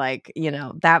just say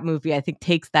that movie I think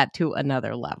takes that to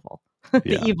another level. The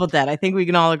Yeah. Evil Dead, I think we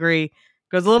can all agree,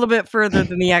 goes a little bit further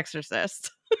than The Exorcist.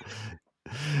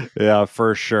 Yeah,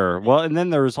 for sure. Well, and then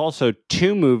there was also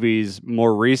two movies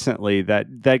more recently that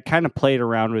kind of played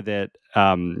around with it,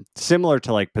 similar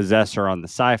to Possessor on the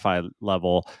sci-fi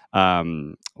level.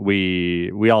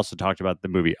 We also talked about the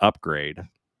movie Upgrade.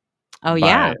 Oh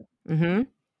yeah. Mm-hmm.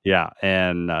 Yeah,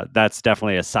 and that's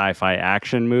definitely a sci-fi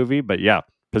action movie. But yeah,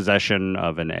 possession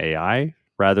of an AI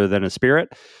rather than a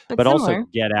spirit. But also similar.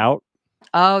 Get Out.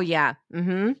 Oh yeah.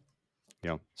 Mm-hmm.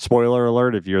 Spoiler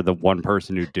alert if you're the one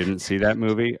person who didn't see that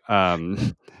movie.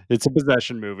 It's a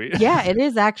possession movie. Yeah, it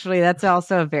is actually. That's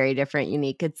also a very different,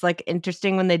 unique. It's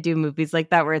interesting when they do movies like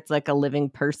that where it's a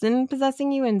living person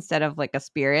possessing you instead of a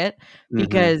spirit,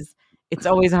 because it's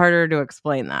always harder to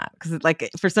explain that because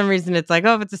for some reason it's oh,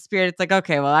 if it's a spirit, it's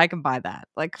okay, well I can buy that.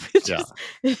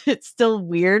 It's still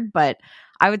weird, but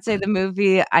I would say the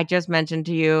movie I just mentioned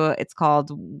to you, it's called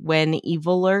When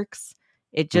Evil Lurks.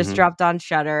 It just Mhm. dropped on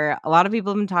Shudder. A lot of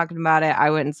people have been talking about it. I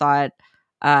went and saw it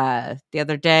the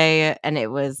other day, and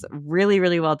it was really,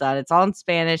 really well done. It's all in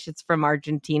Spanish. It's from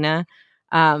Argentina,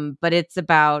 but it's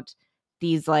about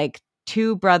these like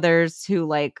two brothers who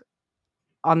like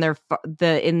on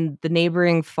in the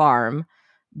neighboring farm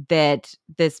that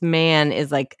this man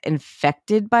is like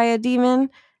infected by a demon,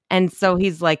 and so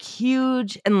he's like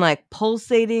huge and like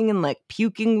pulsating and like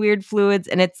puking weird fluids,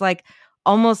 and it's like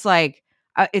almost like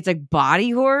it's like body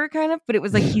horror kind of, but it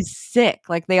was like he's sick.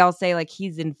 Like they all say like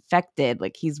he's infected,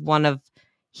 like he's one of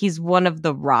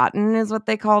the rotten is what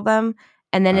they call them.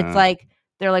 And then it's like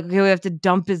they're like, okay, we have to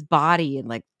dump his body and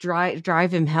like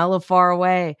drive him hella far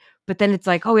away. But then it's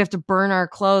like, oh, we have to burn our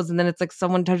clothes. And then it's like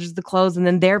someone touches the clothes and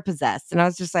then they're possessed. And I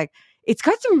was just like, it's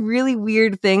got some really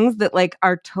weird things that like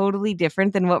are totally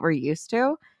different than what we're used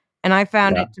to. And I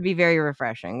found Yeah. it to be very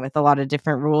refreshing with a lot of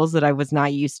different rules that I was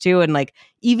not used to. And like,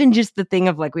 even just the thing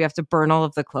of like, we have to burn all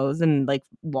of the clothes and like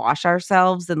wash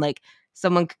ourselves. And like,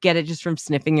 someone could get it just from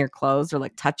sniffing your clothes or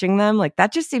like touching them. Like,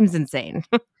 that just seems insane.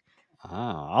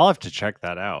 I'll have to check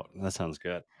that out. That sounds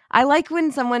good. I like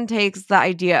when someone takes the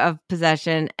idea of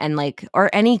possession and like, or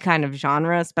any kind of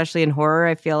genre, especially in horror.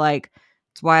 I feel like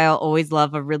it's why I'll always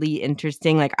love a really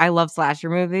interesting, like, I love slasher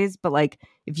movies, but like,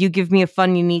 if you give me a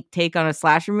fun, unique take on a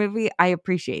slasher movie, I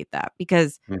appreciate that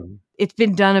because it's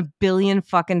been done a billion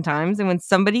fucking times. And when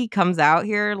somebody comes out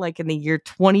here, like in the year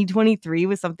 2023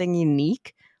 with something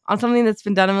unique on something that's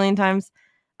been done a million times,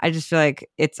 I just feel like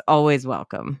it's always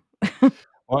welcome.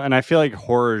 Well, and I feel like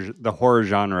the horror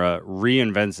genre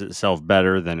reinvents itself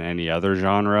better than any other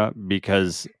genre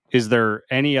because is there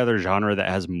any other genre that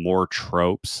has more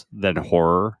tropes than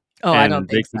horror? Oh, I don't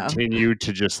think they so. continue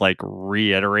to just like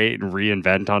reiterate and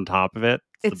reinvent on top of it.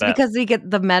 It's the best. because we get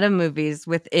the meta movies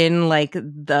within like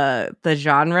the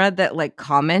genre that like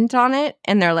comment on it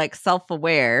and they're like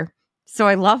self-aware. So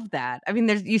I love that. I mean,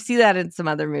 you see that in some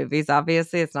other movies.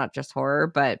 Obviously, it's not just horror,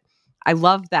 but I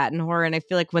love that in horror. And I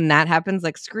feel like when that happens,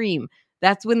 like Scream,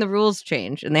 that's when the rules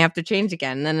change and they have to change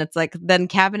again. And then it's like then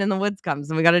Cabin in the Woods comes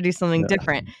and we got to do something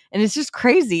different. And it's just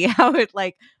crazy how it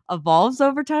like evolves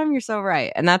over time. You're so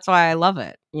right. And that's why I love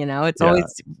it. You know, it's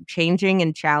always changing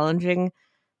and challenging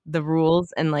the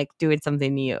rules and like doing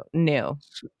something new.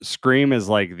 Scream is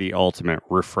like the ultimate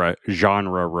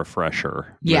genre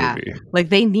refresher Yeah. movie. Like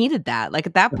they needed that. Like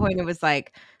at that point it was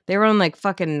like they were on like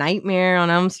fucking Nightmare on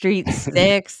Elm Street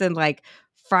 6 and like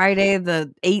Friday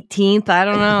the 18th. I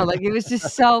don't know. Like it was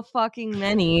just so fucking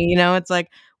many, you know, it's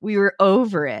like we were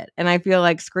over it. And I feel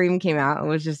like Scream came out and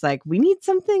was just like, we need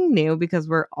something new because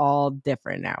we're all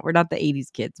different now. We're not the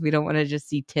 80s kids. We don't want to just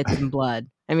see tits and blood.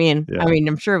 I mean,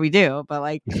 I'm sure we do, but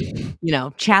like, you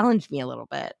know, challenge me a little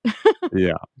bit.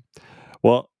 Yeah.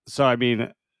 Well, so I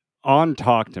mean, on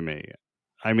Talk to Me,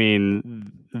 I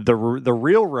mean, the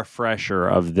real refresher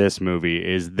of this movie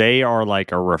is they are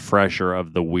like a refresher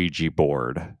of the Ouija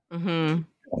board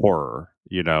horror,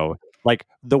 you know? Like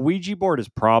the Ouija board is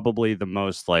probably the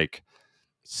most like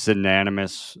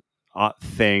synonymous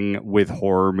thing with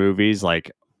horror movies. Like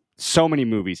so many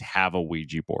movies have a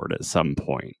Ouija board at some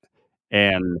point.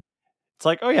 And it's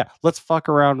like, oh yeah, let's fuck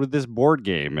around with this board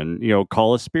game and, you know,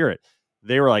 call a spirit.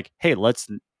 They were like, hey, let's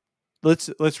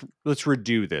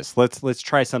redo this. Let's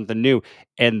try something new.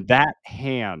 And that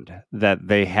hand that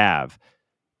they have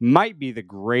might be the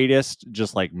greatest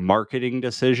just like marketing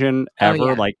decision ever.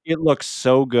 yeah. Like it looks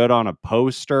so good on a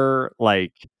poster.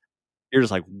 Like you're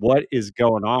just like, what is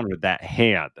going on with that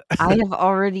hand? I have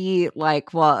already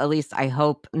like, well, at least I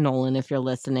hope, Nolan, if you're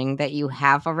listening, that you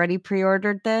have already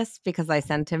pre-ordered this because I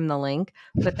sent him the link.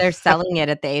 But they're selling it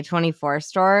at the A24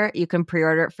 store. You can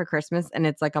pre-order it for Christmas, and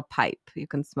it's like a pipe you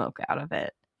can smoke out of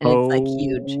it, and it's like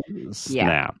huge.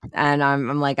 Snap. Yeah, and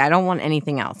I'm like, I don't want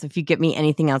anything else. If you get me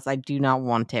anything else, I do not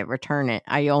want it. Return it.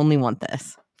 I only want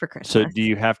this for Christmas. So do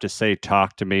you have to say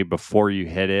 "talk to me" before you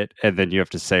hit it, and then you have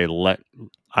to say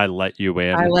I let you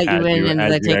in. I let you in and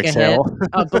I take a hit.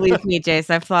 Oh, believe me, Jace,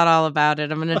 I've thought all about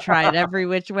it. I'm going to try it every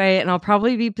which way, and I'll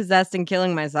probably be possessed and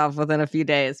killing myself within a few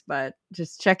days. But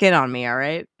just check in on me, all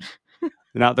right?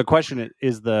 Now the question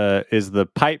is the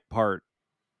pipe part.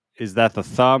 Is that the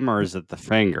thumb or is it the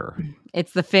finger?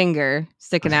 It's the finger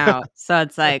sticking out, so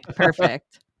it's like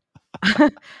perfect.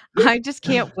 I just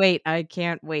can't wait. I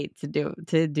can't wait to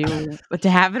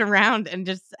have it around and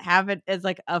just have it as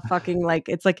like a fucking like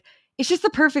it's just the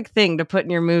perfect thing to put in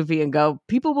your movie and go,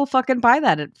 people will fucking buy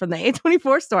that from the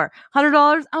A24 store. $100,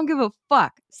 I don't give a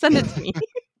fuck. Send it to me.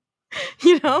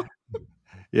 You know?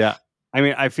 Yeah. I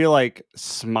mean, I feel like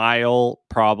Smile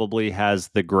probably has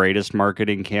the greatest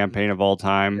marketing campaign of all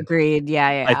time. Agreed.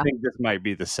 Yeah. I think this might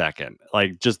be the second.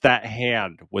 Like, just that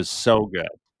hand was so good.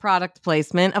 product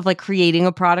placement of like creating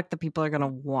a product that people are going to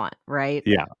want, right?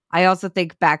 Yeah. I also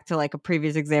think back to like a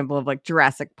previous example of like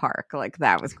Jurassic Park. Like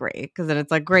that was great because then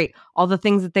it's like, great, all the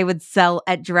things that they would sell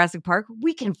at Jurassic Park,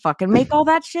 we can fucking make all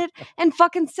that shit and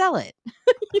fucking sell it.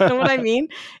 You know what I mean?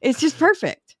 It's just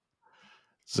perfect.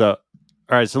 So,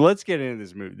 all right. So let's get into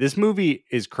this movie. This movie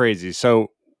is crazy. So,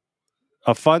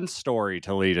 a fun story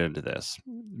to lead into this.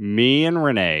 Me and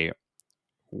Renee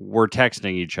were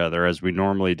texting each other as we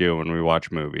normally do when we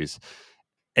watch movies.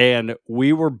 And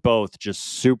we were both just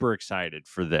super excited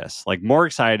for this, like more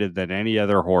excited than any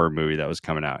other horror movie that was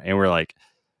coming out. And we're like,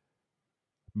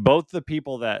 both the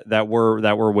people that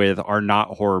we're with are not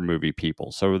horror movie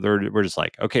people. So we're just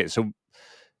like, okay, so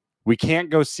we can't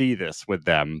go see this with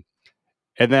them.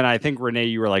 And then I think, Renee,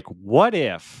 you were like, what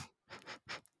if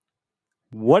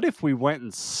we went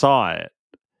and saw it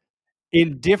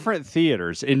in different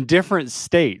theaters, in different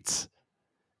states,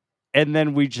 and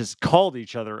then we just called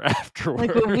each other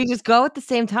afterwards? Like when we just go at the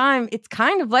same time, it's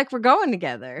kind of like we're going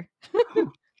together.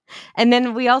 And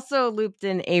then we also looped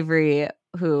in Avery,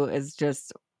 who is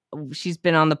just, she's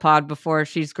been on the pod before.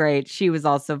 She's great. She was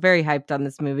also very hyped on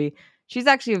this movie. She's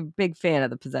actually a big fan of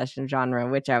the possession genre,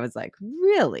 which I was like,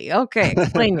 really? Okay,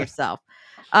 explain yourself.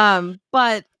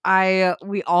 But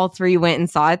we all three went and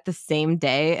saw it the same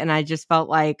day, and I just felt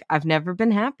like I've never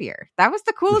been happier. That was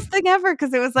the coolest thing ever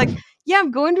because it was like, yeah,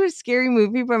 I'm going to a scary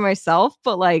movie by myself,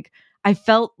 but like I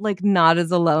felt like not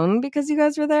as alone because you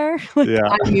guys were there. Like Yeah.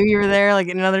 I knew you were there, like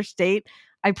in another state.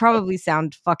 I probably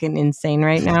sound fucking insane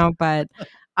right now, but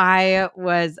I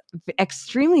was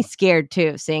extremely scared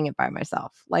too, seeing it by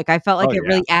myself. Like I felt like Oh, it yeah.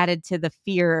 really added to the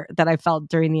fear that I felt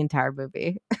during the entire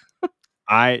movie.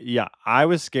 I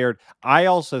was scared. I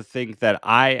also think that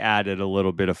I added a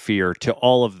little bit of fear to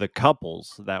all of the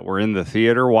couples that were in the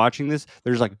theater watching this.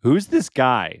 There's like, who's this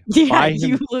guy? Yeah, by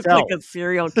you look like a himself?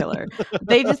 serial killer.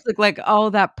 They just look like, oh,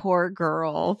 that poor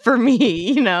girl for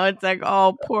me. You know, it's like,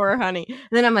 oh, poor honey. And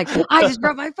then I'm like, I just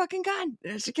brought my fucking gun.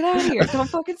 Get out of here. Don't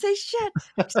fucking say shit.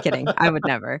 Just kidding. I would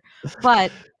never.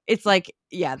 But it's like,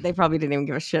 yeah, they probably didn't even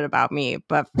give a shit about me.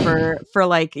 But for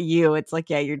like you, it's like,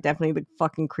 yeah, you're definitely the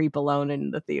fucking creep alone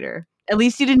in the theater. At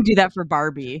least you didn't do that for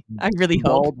Barbie. I really hope.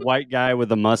 Bald white guy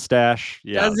with a mustache.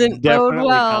 Yeah, Doesn't bode definitely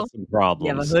well. got some You have a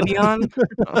problems. hoodie on?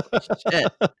 Oh,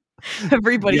 shit.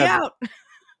 Everybody Yeah. out.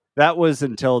 That was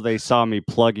until they saw me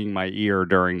plugging my ear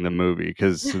during the movie,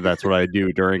 because that's what I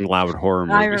do during loud horror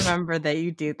movies. I remember that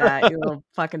you do that, you little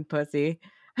fucking pussy.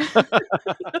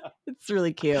 It's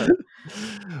really cute.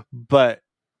 But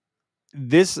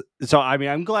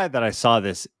I'm glad that I saw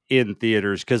this in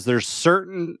theaters, because there's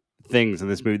certain things in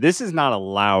this movie. This is not a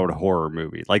loud horror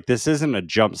movie. Like, this isn't a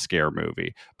jump scare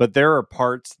movie, but there are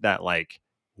parts that, like,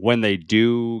 when they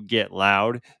do get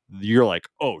loud, you're like,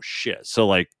 oh shit. So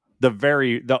like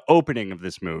the opening of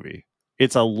this movie,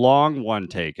 it's a long one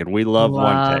take, and we love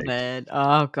one take. It.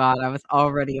 Oh god, I was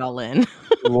already all in.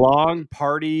 Long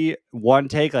party one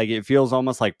take, like it feels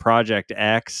almost like Project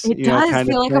X. It does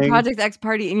feel like a Project X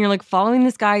party, and you're like following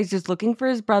this guy. He's just looking for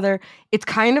his brother. It's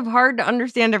kind of hard to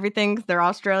understand everything because they're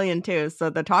Australian too, so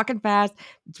they're talking fast.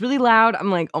 It's really loud.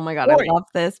 I'm like, oh my god, I love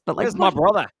this. But like, Where's my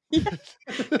brother?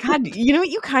 God, you know what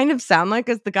you kind of sound like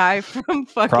as the guy from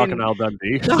fucking Crocodile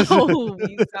Dundee. No,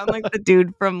 you sound like the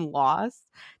dude from Lost,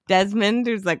 Desmond,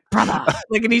 who's like, brother,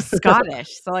 like, and he's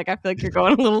Scottish. So like, I feel like you're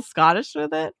going a little Scottish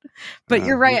with it. But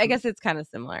you're right. I guess it's kind of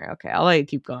similar. Okay, I'll let you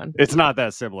keep going. It's not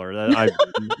that similar. I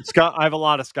have a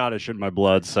lot of Scottish in my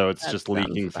blood, so it's That just sounds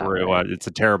leaking about through. right. It's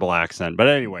a terrible accent. But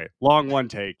anyway, long one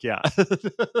take. Yeah.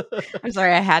 I'm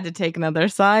sorry, I had to take another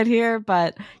side here,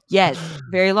 but yes,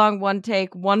 very long one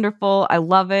take, wonderful. I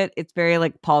love it. It's very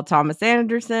like Paul Thomas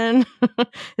Anderson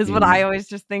is what I always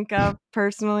just think of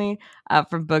personally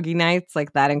from Boogie Nights,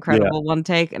 like that incredible one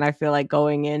take. And I feel like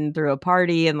going in through a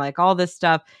party and like all this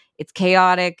stuff, it's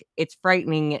chaotic, it's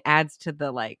frightening, it adds to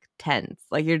the like tense.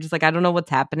 Like you're just like, I don't know what's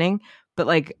happening, but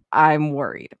like I'm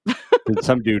worried.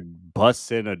 Some dude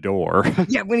busts in a door.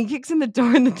 Yeah, when he kicks in the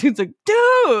door and the dude's like,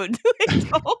 dude.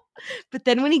 But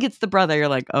then when he gets the brother, you're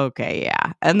like, okay,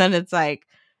 yeah. And then it's like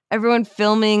everyone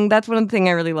filming. That's one thing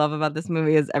I really love about this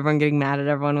movie is everyone getting mad at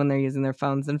everyone when they're using their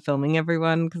phones and filming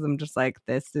everyone, because I'm just like,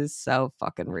 this is so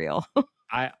fucking real.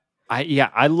 I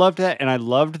loved that, and I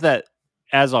loved that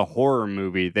as a horror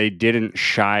movie, they didn't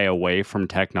shy away from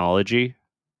technology.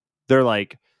 They're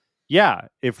like, yeah,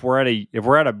 if we're at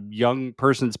a young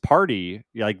person's party,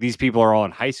 like these people are all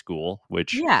in high school,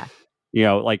 which Yeah.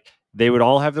 like they would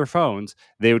all have their phones,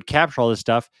 they would capture all this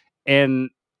stuff, and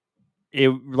it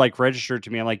like registered to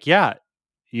me. I'm like, yeah,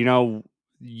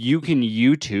 you can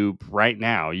YouTube right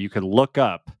now. You can look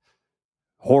up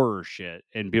horror shit,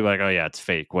 and people are like, oh yeah, it's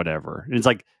fake, whatever. And it's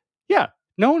like, yeah,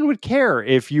 no one would care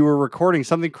if you were recording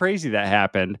something crazy that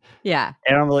happened. Yeah.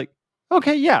 And I'm like,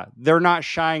 okay, yeah, they're not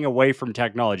shying away from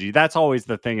technology. That's always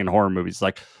the thing in horror movies.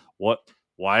 Like, what?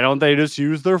 Why don't they just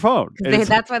use their phone? And it's like,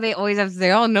 That's why they always have to say,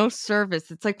 oh, no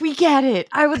service. It's like, we get it.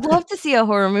 I would love to see a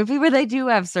horror movie where they do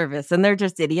have service and they're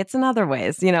just idiots in other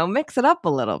ways. You know, mix it up a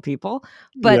little, people.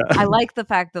 But yeah, I like the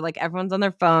fact that like everyone's on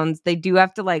their phones. They do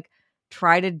have to like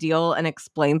try to deal and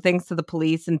explain things to the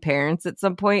police and parents at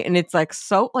some point. And it's like,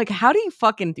 so like, how do you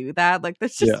fucking do that? Like,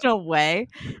 there's just no way.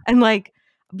 And like,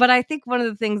 but I think one of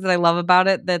the things that I love about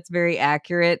it that's very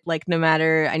accurate, like no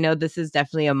matter, I know this is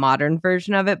definitely a modern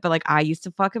version of it, but like I used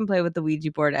to fucking play with the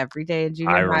Ouija board every day in I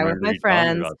junior high with remember my you telling me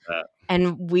friends. about that.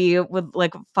 And we would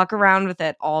like fuck around with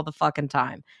it all the fucking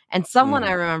time. And someone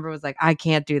I remember was like, I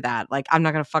can't do that. Like, I'm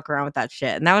not going to fuck around with that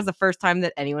shit. And that was the first time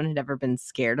that anyone had ever been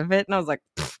scared of it. And I was like,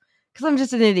 because I'm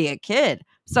just an idiot kid.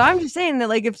 So I'm just saying that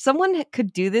like if someone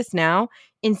could do this now,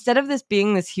 instead of this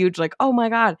being this huge, like, oh my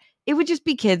God, it would just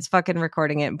be kids fucking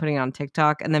recording it and putting it on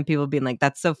TikTok. And then people being like,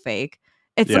 that's so fake.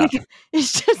 It's like,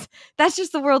 it's just, that's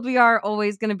just the world we are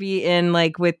always going to be in,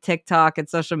 like with TikTok and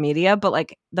social media. But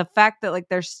like the fact that like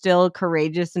they're still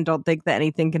courageous and don't think that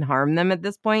anything can harm them at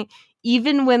this point,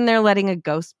 even when they're letting a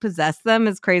ghost possess them,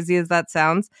 as crazy as that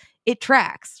sounds, it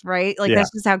tracks, right? Like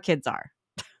that's just how kids are.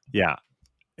 Yeah.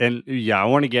 And yeah, I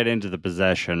want to get into the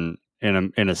possession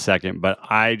in a second, but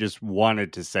I just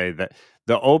wanted to say that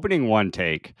the opening one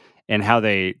take and how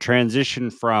they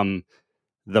transition from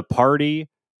the party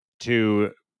to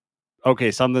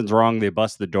okay, something's wrong. They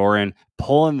bust the door in,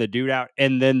 pulling the dude out,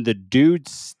 and then the dude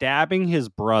stabbing his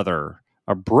brother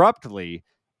abruptly,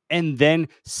 and then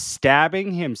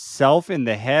stabbing himself in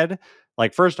the head.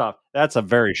 Like, first off, that's a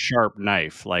very sharp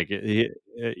knife. Like,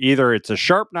 either it's a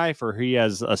sharp knife or he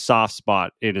has a soft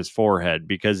spot in his forehead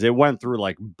because it went through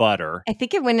like butter. I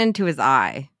think it went into his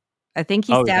eye. I think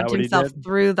he Oh, is that stabbed what he himself did?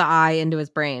 through the eye into his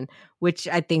brain, which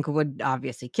I think would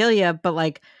obviously kill you. But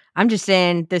like, I'm just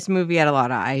saying this movie had a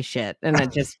lot of eye shit. And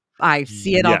I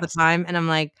see it all the Yes. time. And I'm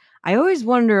like, I always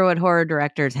wonder what horror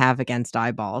directors have against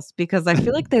eyeballs because I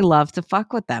feel like they love to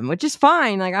fuck with them, which is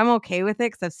fine. Like, I'm okay with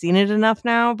it because I've seen it enough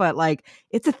now, but like,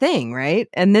 it's a thing, right?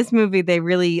 And this movie, they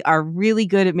really are really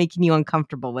good at making you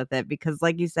uncomfortable with it because,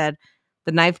 like you said,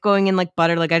 the knife going in like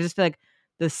butter, like, I just feel like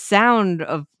the sound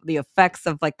of the effects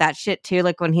of like that shit too,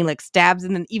 like when he like stabs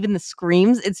and then even the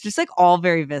screams, it's just like all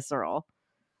very visceral.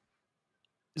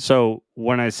 So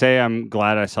when I say I'm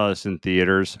glad I saw this in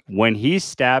theaters, when he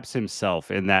stabs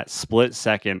himself in that split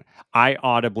second, I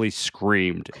audibly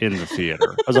screamed in the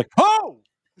theater. I was like, "Oh!"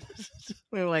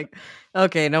 We were like,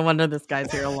 okay, no wonder this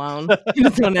guy's here alone. He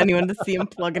doesn't want anyone to see him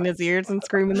plugging his ears and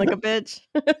screaming like a bitch.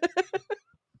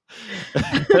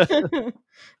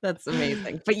 That's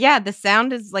amazing. But yeah, the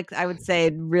sound is like, I would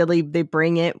say really, they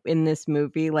bring it in this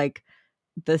movie. Like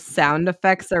the sound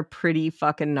effects are pretty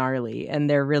fucking gnarly and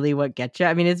they're really what get you.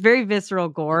 I mean, it's very visceral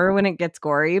gore when it gets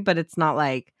gory, but it's not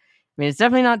like, I mean, it's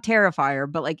definitely not Terrifier,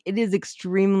 but like it is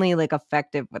extremely like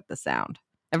effective with the sound.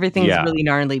 Everything's Yeah. really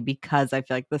gnarly because I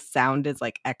feel like the sound is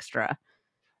like extra.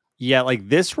 Yeah, like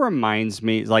this reminds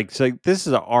me like so this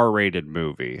is an R-rated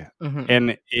movie Mhm.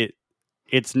 and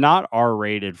it's not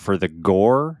R-rated for the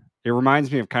gore. It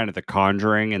reminds me of kind of The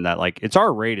Conjuring and that like it's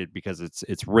R-rated because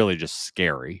it's really just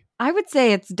scary. I would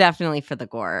say it's definitely for the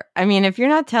gore. I mean, if you're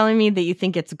not telling me that you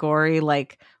think it's gory,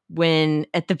 like when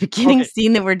at the beginning Okay.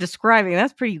 scene that we're describing,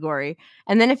 that's pretty gory.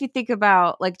 And then if you think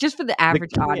about like just for the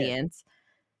average kid. audience,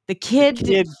 the kid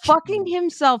kid- fucking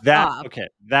himself That up. okay,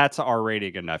 that's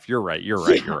R-rated enough. You're right. You're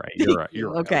right. Yeah, You're right. You're right. thank you.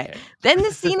 You're right. Okay. Then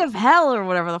the scene of hell or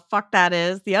whatever the fuck that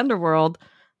is, the underworld,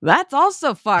 that's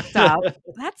also fucked up.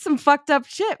 That's some fucked up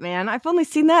shit, man. I've only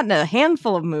seen that in a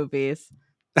handful of movies.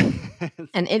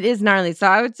 And it is gnarly. So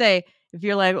I would say if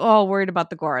you're like, oh, worried about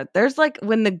the gore, there's like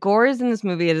when the gore is in this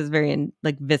movie, it is very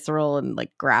like visceral and like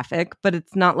graphic, but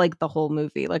it's not like the whole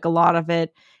movie. Like a lot of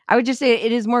it, I would just say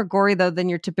it is more gory though than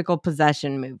your typical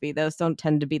possession movie. Those don't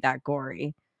tend to be that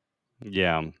gory.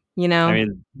 Yeah. You know? I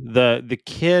mean the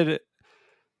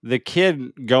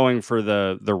kid going for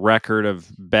the record of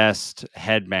best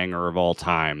headbanger of all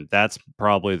time. That's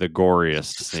probably the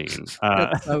goriest scene.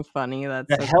 That's so funny. That's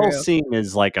The so hell true. scene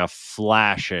is like a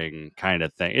flashing kind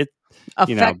of thing. It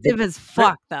Effective as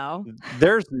fuck though.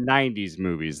 there's 90s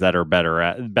movies that are better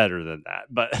than that.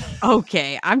 But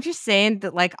Okay, I'm just saying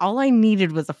that like all I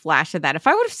needed was a flash of that. If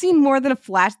I would have seen more than a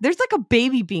flash, there's like a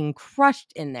baby being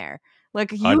crushed in there.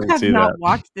 Like, I you didn't have see not that.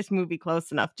 watched this movie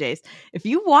close enough, Jace. If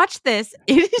you watch this,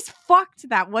 it is fucked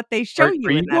that what they show Are you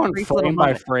you in that going brief little frame by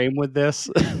moment. frame with this?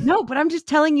 No, but I'm just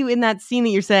telling you in that scene that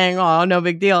you're saying, oh, no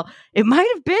big deal. It might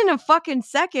have been a fucking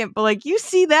second, but like you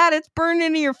see that, it's burned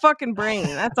into your fucking brain.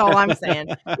 That's all I'm saying.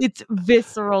 It's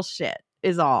visceral shit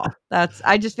is all.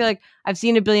 I just feel like I've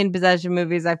seen a billion possession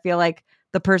movies. I feel like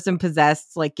the person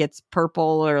possessed like gets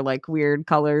purple or like weird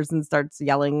colors and starts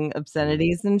yelling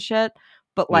obscenities and shit.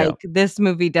 But Yeah. like this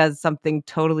movie does something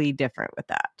totally different with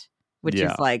that, which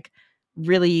Yeah. is like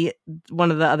really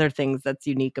one of the other things that's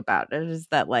unique about it is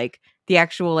that like the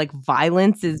actual like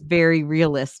violence is very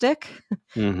realistic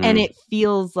and Mhm. it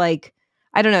feels like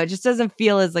I don't know, it just doesn't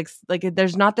feel as like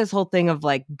there's not this whole thing of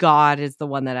like God is the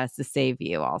one that has to save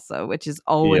you also, which is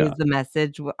always Yeah. the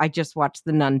message. I just watched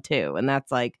The Nun too, and that's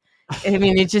like I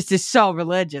mean, it just is so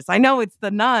religious. I know it's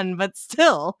The Nun, but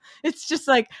still, it's just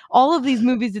like all of these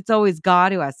movies, it's always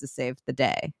God who has to save the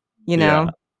day, you know?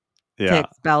 To Yeah.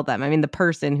 expel them. I mean, the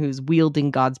person who's wielding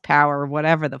God's power or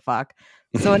whatever the fuck.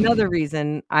 So another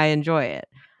reason I enjoy it.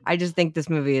 I just think this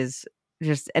movie is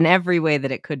just in every way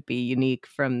that it could be unique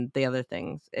from the other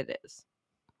things it is.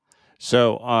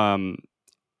 So,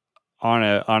 on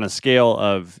a scale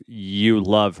of you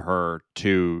love her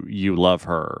to you love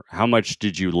her, how much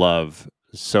did you love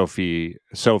Sophie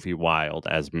Wilde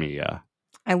as Mia?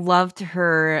 I loved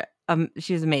her.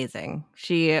 She was amazing.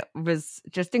 She was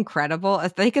just incredible. I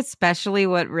think especially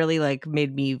what really like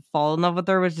made me fall in love with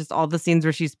her was just all the scenes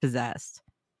where she's possessed.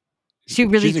 She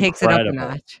really She's takes it up a incredible.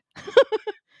 notch.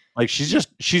 Like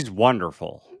she's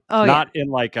wonderful. Oh Not in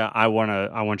like a, I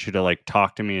want you to like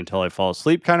talk to me until I fall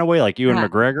asleep kind of way, like Ewan Yeah.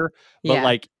 McGregor. But Yeah.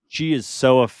 like she is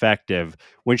so effective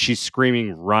when she's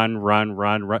screaming, "Run, run,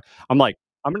 run, run!" I'm like,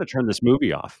 I'm gonna turn this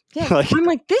movie off. Yeah, Like, I'm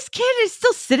like, this kid is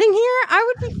still sitting here.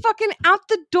 I would be fucking out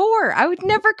the door. I would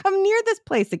never come near this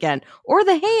place again. Or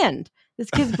the hand. This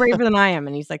kid's braver than I am,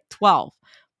 and he's like 12.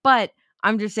 But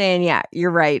I'm just saying, yeah,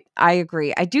 you're right. I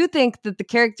agree. I do think that the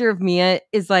character of Mia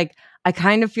is like, I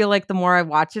kind of feel like the more I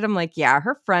watch it, I'm like, yeah,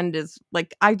 her friend is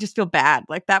like, I just feel bad.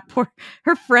 Like that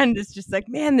her friend is just like,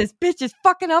 man, this bitch is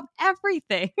fucking up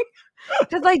everything.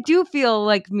 Because I do feel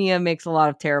like Mia makes a lot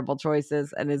of terrible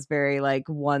choices and is very like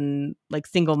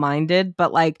single-minded,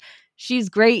 but like she's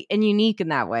great and unique in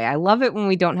that way. I love it when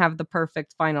we don't have the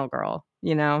perfect final girl,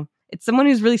 you know? It's someone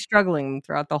who's really struggling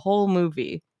throughout the whole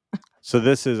movie. so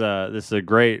this is a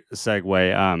great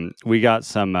segue. We got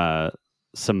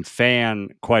some fan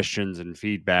questions and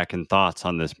feedback and thoughts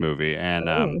on this movie,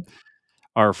 and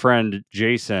our friend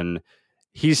Jason,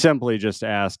 he simply just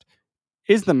asked,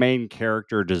 is the main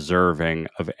character deserving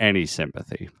of any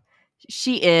sympathy?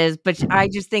 She is, but I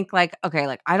just think like, okay,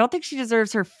 like I don't think she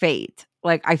deserves her fate.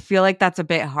 Like I feel like that's a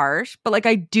bit harsh, but like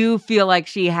I do feel like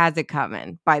she has it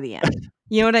coming by the end.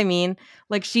 You know what I mean?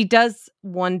 Like she does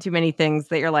one too many things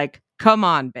that you're like, come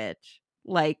on, bitch.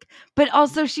 Like, but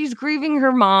also she's grieving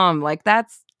her mom. Like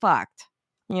that's fucked.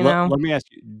 You know? Let me ask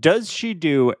you, does she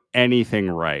do anything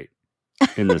right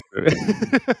in this movie?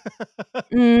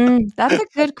 That's a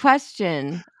good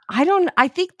question. I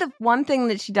think the one thing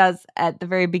that she does at the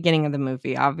very beginning of the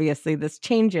movie, obviously this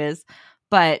changes,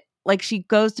 but like she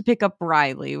goes to pick up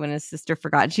Riley when his sister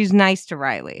forgot. She's nice to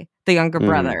Riley, the younger Mhm.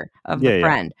 brother of Yeah, the yeah.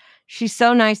 friend. She's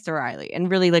so nice to Riley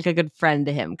and really like a good friend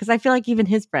to him because I feel like even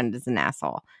his friend is an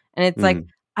asshole. And it's like, Mhm.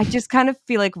 I just kind of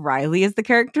feel like Riley is the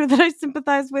character that I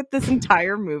sympathize with this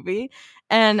entire movie.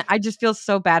 And I just feel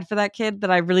so bad for that kid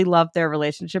that I really love their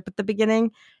relationship at the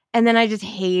beginning. And then I just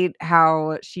hate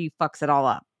how she fucks it all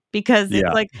up because it's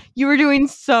Yeah. like you were doing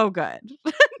so good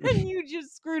and you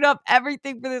just screwed up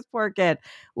everything for this poor kid.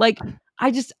 Like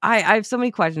I have so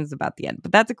many questions about the end,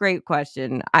 but that's a great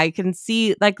question. I can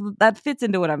see like that fits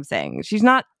into what I'm saying. She's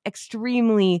not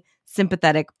extremely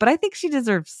sympathetic, but I think she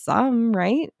deserves some,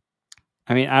 right?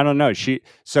 I mean, I don't know. She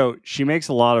makes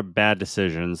a lot of bad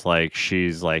decisions. Like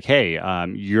she's like, "Hey,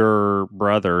 your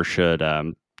brother should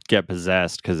get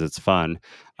possessed because it's fun."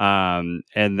 And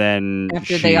then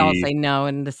After they all say no,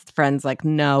 and this friend's like,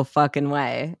 no fucking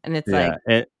way. And it's like,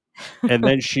 and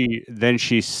then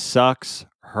she sucks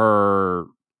her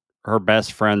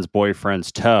best friend's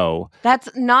boyfriend's toe. that's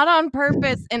not on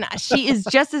purpose. And she is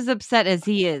just as upset as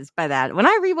he is by that. When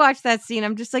I rewatch that scene,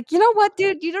 I'm just like, you know what,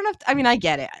 dude? You don't have to. I mean, I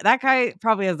get it. That guy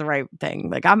probably has the right thing.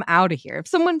 Like, I'm out of here. If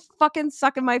someone's fucking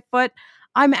sucking my foot,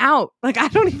 I'm out. Like, I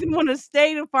don't even want to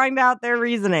stay to find out their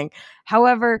reasoning.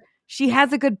 However, she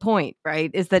has a good point, right?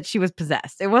 Is that she was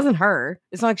possessed. It wasn't her.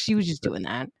 It's not like she was just doing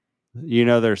that.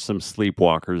 There's some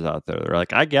sleepwalkers out there. They're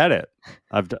like, I get it.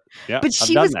 But I've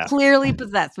she done was that. clearly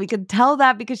possessed. We could tell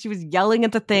that because she was yelling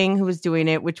at the thing who was doing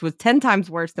it, which was 10 times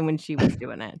worse than when she was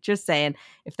doing it. Just saying,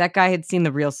 if that guy had seen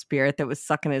the real spirit that was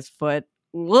sucking his foot,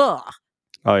 ugh.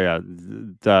 Oh yeah,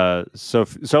 the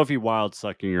Sophie Wilde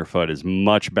sucking your foot is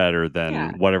much better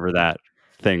than whatever that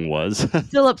thing was.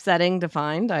 Still upsetting to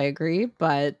find, I agree,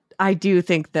 but I do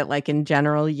think that, like, in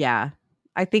general, yeah.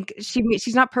 I think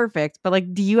she's not perfect, but,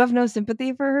 like, do you have no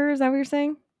sympathy for her? Is that what you're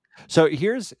saying? So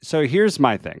here's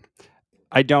my thing.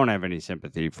 I don't have any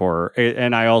sympathy for her,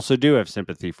 and I also do have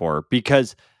sympathy for her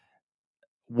because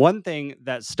one thing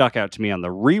that stuck out to me on the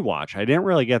rewatch, I didn't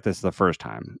really get this the first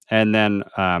time, and then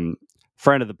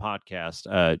friend of the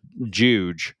podcast,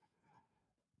 Juge,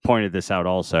 pointed this out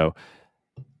also.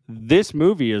 This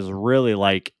movie is really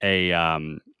like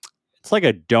it's like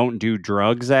a don't do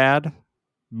drugs ad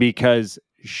because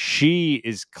she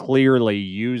is clearly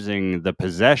using the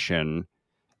possession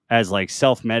as like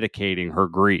self-medicating her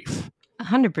grief.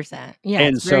 100%. Yeah,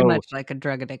 And it's very so- much like a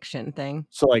drug addiction thing.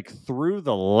 So like through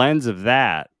the lens of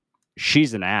that,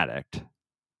 she's an addict.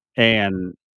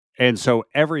 And so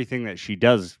everything that she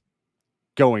does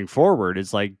going forward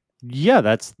is like, yeah,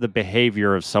 that's the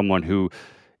behavior of someone who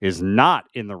is not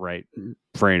in the right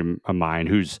frame of mind,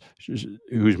 who's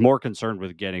more concerned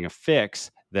with getting a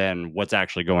fix than what's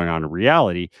actually going on in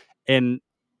reality. And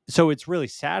so it's really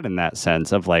sad in that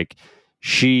sense of like,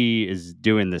 she is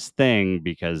doing this thing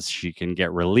because she can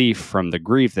get relief from the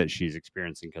grief that she's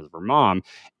experiencing because of her mom.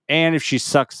 And if she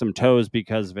sucks some toes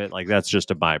because of it, like that's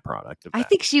just a byproduct of that. I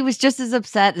think she was just as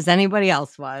upset as anybody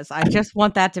else was. I just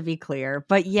want that to be clear.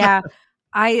 But yeah,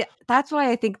 that's why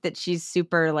I think that she's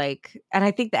super like, and I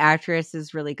think the actress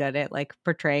is really good at like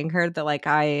portraying her that like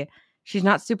she's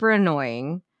not super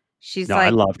annoying. She's I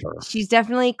like, loved her. she's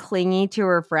definitely clingy to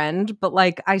her friend, but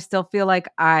like I still feel like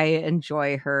I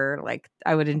enjoy her. Like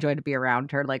I would enjoy to be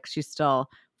around her. Like she's still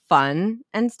fun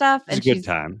and stuff. It's And a good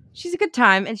time. She's a good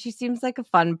time, and she seems like a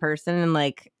fun person and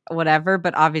like whatever.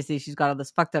 But obviously, she's got all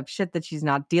this fucked up shit that she's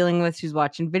not dealing with. She's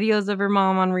watching videos of her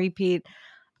mom on repeat.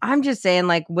 I'm just saying,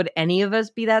 like, would any of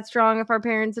us be that strong if our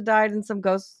parents had died and some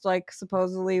ghost, like,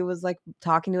 supposedly was like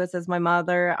talking to us as my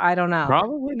mother? I don't know.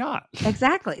 Probably not.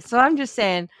 Exactly. So I'm just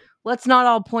saying, let's not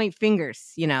all point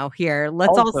fingers, here.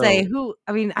 Let's all say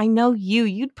I know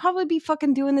you'd probably be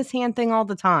fucking doing this hand thing all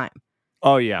the time.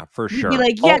 Oh yeah, for You'd sure. be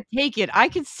like, yeah, take it. I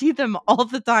could see them all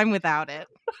the time without it.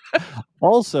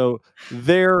 Also,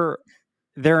 they're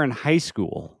in high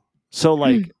school. So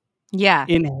like Yeah.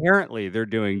 inherently they're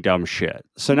doing dumb shit.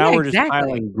 So now Yeah, we're just exactly.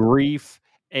 piling grief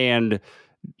and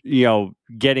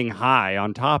getting high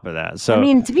on top of that. So I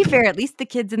mean, to be fair, at least the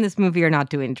kids in this movie are not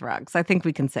doing drugs. I think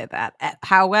we can say that.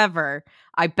 However,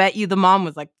 I bet you the mom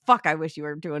was like, fuck, I wish you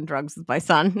were doing drugs with my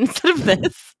son instead of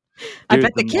this. I Dude,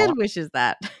 bet the the kid mom- wishes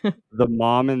that. the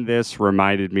mom in this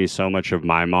reminded me so much of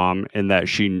my mom in that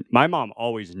my mom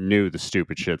always knew the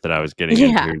stupid shit that I was getting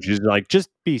into. And she's like, just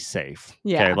be safe.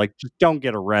 Yeah. Okay. Like just don't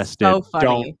get arrested. So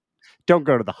funny. Don't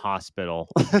go to the hospital.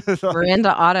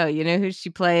 Miranda Otto, you know who she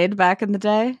played back in the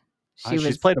day?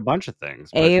 She's played a bunch of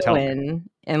things. but tell me. Eowyn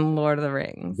in Lord of the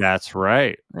Rings. That's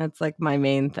right. That's like my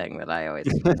main thing that I always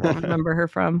remember her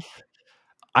from.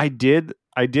 I did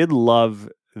love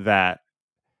that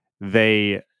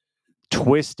they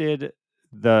twisted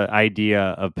the idea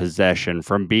of possession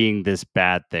from being this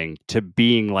bad thing to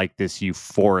being like this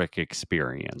euphoric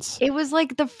experience. It was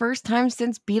like the first time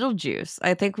since Beetlejuice.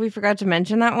 I think we forgot to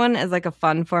mention that one as like a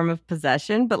fun form of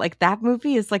possession, but like that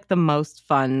movie is like the most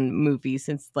fun movie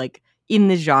since like in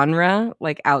the genre,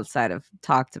 like outside of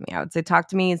Talk to Me. I would say Talk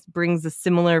to Me brings a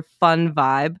similar fun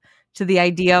vibe to the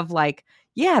idea of like,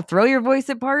 yeah, throw your voice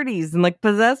at parties and like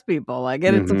possess people. Like,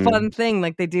 and it's a fun thing.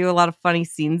 Like they do a lot of funny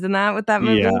scenes in that with that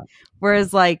movie. Yeah.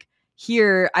 Whereas like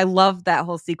here, I love that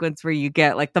whole sequence where you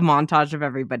get like the montage of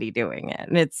everybody doing it.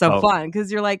 And it's so fun because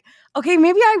you're like, okay,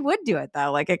 maybe I would do it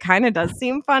though. Like it kind of does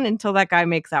seem fun until that guy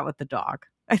makes out with the dog.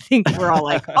 I think we're all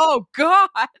like, oh God.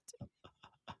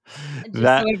 And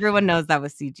just so everyone knows that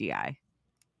was CGI.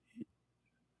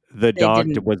 The dog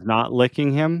was not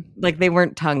licking him? Like they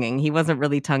weren't tonguing. He wasn't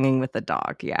really tonguing with the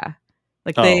dog. Yeah.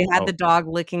 Like they had the dog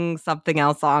licking something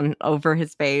else on over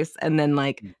his face and then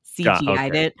like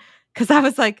CGI'd it. Cause I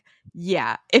was like,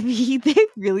 yeah, if they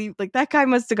really like that guy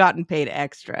must have gotten paid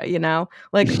extra,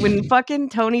 Like when fucking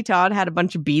Tony Todd had a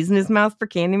bunch of bees in his mouth for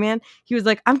Candyman, he was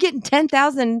like, I'm getting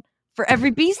 10,000 for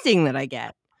every bee sting that I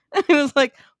get. And it was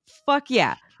like, fuck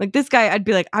yeah. Like this guy, I'd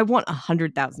be like, I want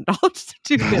 $100,000 to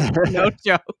do this. No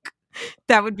joke.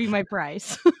 That would be my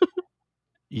price.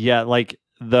 Yeah, like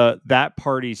that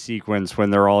party sequence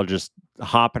when they're all just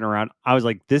hopping around. I was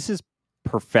like, this is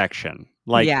perfection.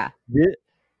 Like Yeah.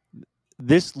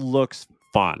 this looks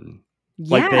fun.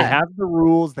 Like they Yeah. have the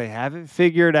rules, they have it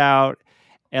figured out.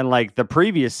 And like the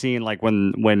previous scene, like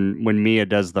when Mia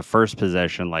does the first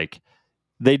possession, like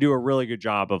they do a really good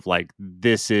job of like,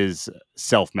 this is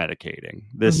self-medicating.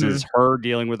 This is her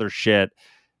dealing with her shit,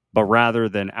 but rather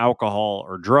than alcohol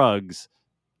or drugs,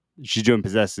 she's doing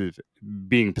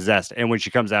being possessed. And when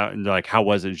she comes out and they're like, how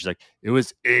was it? And she's like, it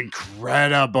was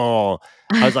incredible.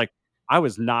 I was like, I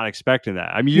was not expecting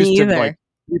that. I'm used to like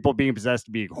people being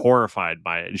possessed, being horrified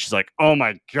by it. And she's like, oh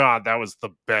my God, that was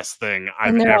the best thing I've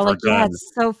and they're all ever like, yeah, done.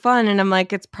 it's so fun. And I'm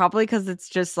like, it's probably because it's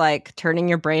just like turning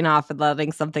your brain off and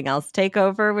letting something else take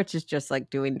over, which is just like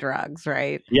doing drugs,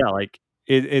 right? Yeah, like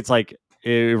it's like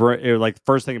like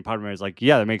first thing in part of me is like,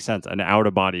 yeah, that makes sense. An out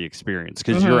of body experience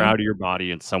because you're out of your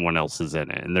body and someone else is in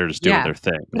it and they're just doing their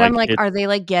thing. But I'm like, are they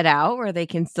like Get Out where they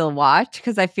can still watch?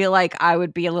 Because I feel like I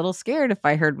would be a little scared if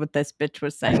I heard what this bitch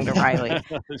was saying to Riley.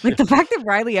 Like the fact that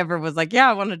Riley ever was like, yeah,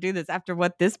 I want to do this after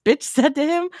what this bitch said to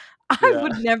him. I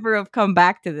would never have come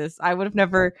back to this. I would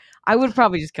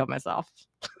probably just kill myself.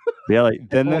 Yeah, like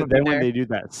then when they do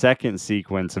that second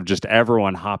sequence of just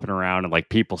everyone hopping around and like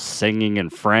people singing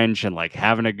in French and like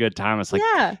having a good time, it's like,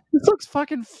 this looks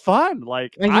fucking fun.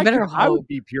 Like I would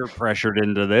be peer pressured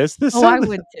into this. I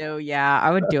would too. Yeah,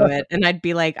 I would do it, and I'd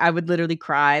be like, I would literally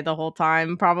cry the whole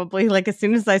time. Probably like as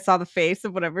soon as I saw the face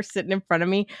of whatever's sitting in front of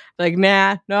me, like,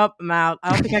 nah, nope, I'm out.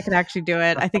 I don't think I could actually do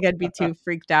it. I think I'd be too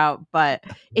freaked out. But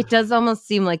it does almost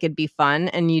seem like it'd be fun,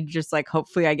 and you'd just like,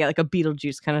 hopefully, I get like a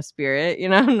Beetlejuice kind of spirit, you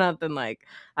know. Nothing like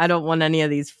I don't want any of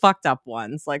these fucked up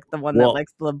ones, like the one that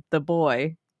likes the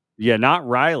boy. Yeah, not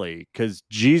Riley, because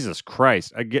Jesus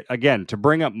Christ. Again, to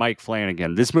bring up Mike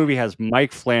Flanagan, this movie has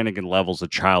Mike Flanagan levels of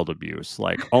child abuse.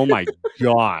 Like, oh my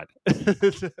God.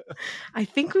 I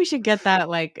think we should get that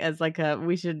like as like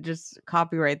we should just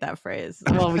copyright that phrase.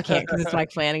 Well, we can't because it's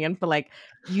Mike Flanagan, but like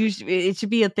it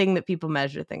should be a thing that people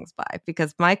measure things by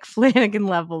because Mike Flanagan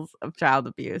levels of child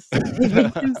abuse. It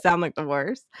makes him sound like the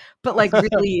worst, but like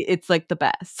really it's like the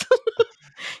best.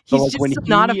 He's like, just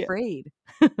not afraid.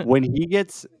 When he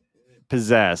gets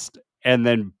possessed and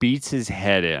then beats his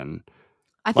head in.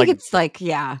 I think it's like,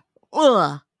 yeah.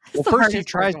 Ugh. Well, first he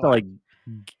tries to like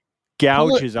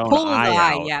gouge his own eye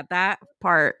out. Yeah, that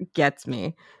part gets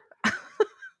me.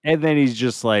 And then he's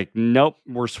just like, nope,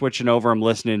 we're switching over. I'm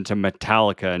listening to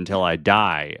Metallica until I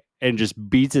die. And just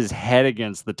beats his head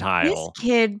against the tile. This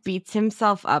kid beats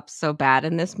himself up so bad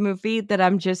in this movie that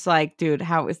I'm just like, dude,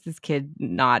 how is this kid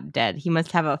not dead? He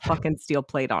must have a fucking steel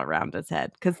plate all around his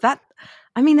head. Because that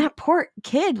poor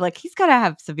kid, like he's got to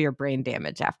have severe brain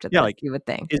damage after this, like, you would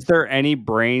think. Is there any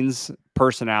brain's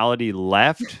personality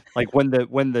left? Like when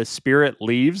the spirit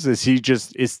leaves,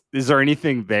 is there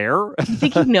anything there? You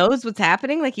think he knows what's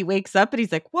happening? Like he wakes up and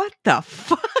he's like, what the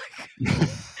fuck?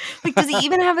 Like, does he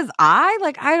even have his eye?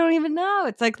 Like, I don't even know.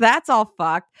 It's like, that's all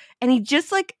fucked. And he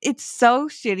just like, it's so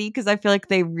shitty because I feel like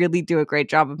they really do a great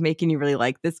job of making you really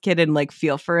like this kid and like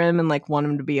feel for him and like want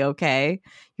him to be okay.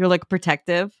 You're like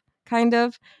protective. Kind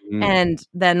of. And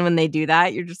then when they do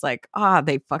that, you're just like,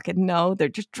 they fucking know. They're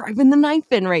just driving the knife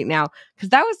in right now. Because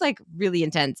that was like really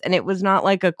intense. And it was not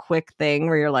like a quick thing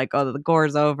where you're like, oh, the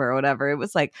gore's over or whatever. It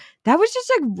was like, that was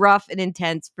just like rough and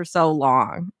intense for so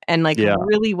long. And like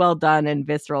really well done and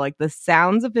visceral. Like the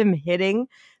sounds of him hitting,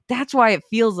 that's why it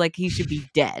feels like he should be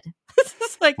dead.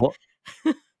 It's like,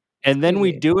 and then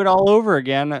we do it all over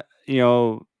again,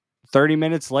 30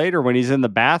 minutes later when he's in the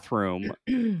bathroom.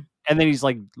 And then he's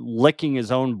like licking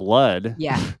his own blood.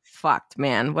 Yeah, fucked,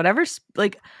 man. Whatever's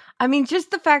like, I mean,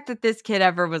 just the fact that this kid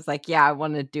ever was like, yeah, I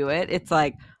want to do it. It's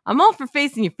like, I'm all for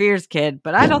facing your fears, kid,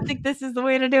 but I don't think this is the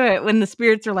way to do it. When the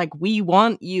spirits are like, we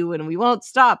want you and we won't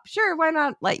stop. Sure, why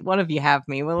not? Like, one of you have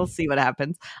me. We'll see what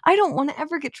happens. I don't want to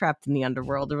ever get trapped in the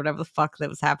underworld or whatever the fuck that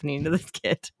was happening to this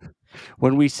kid.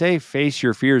 When we say face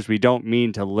your fears, we don't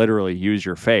mean to literally use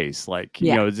your face. Like,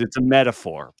 it's a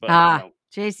metaphor. But,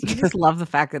 Jace, you just love the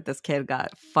fact that this kid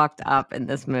got fucked up in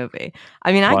this movie.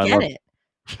 I mean, I get it.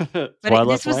 But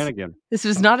this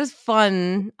was not as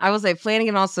fun. I will say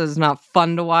Flanagan also is not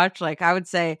fun to watch. Like I would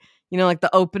say, like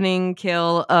the opening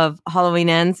kill of Halloween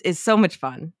Ends is so much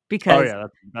fun because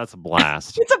that's a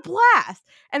blast. It's a blast.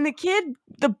 And the kid,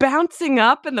 the bouncing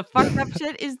up and the fucked up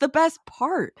shit is the best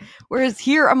part. Whereas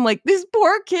here I'm like, this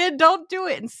poor kid, don't do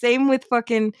it. And same with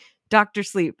fucking Dr.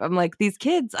 Sleep. I'm like, these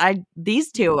kids,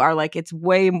 these two are like, it's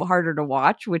way harder to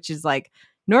watch, which is like,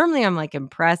 normally I'm like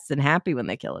impressed and happy when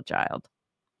they kill a child.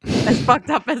 As fucked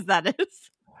up as that is.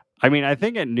 I mean, I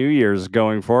think at New Year's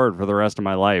going forward for the rest of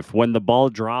my life, when the ball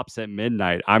drops at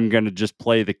midnight, I'm going to just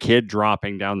play the kid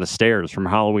dropping down the stairs from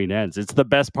Halloween Ends. It's the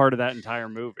best part of that entire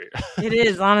movie. It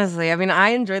is, honestly. I mean, I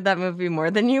enjoyed that movie more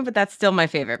than you, but that's still my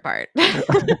favorite part.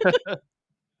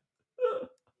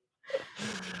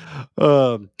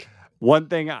 One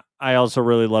thing I also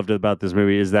really loved about this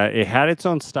movie is that it had its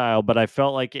own style, but I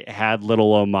felt like it had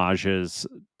little homages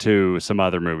to some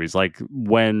other movies. Like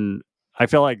when I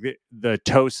felt like the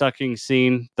toe sucking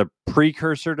scene, the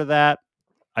precursor to that,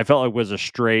 I felt like was a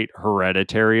straight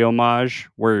Hereditary homage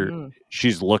where Mm.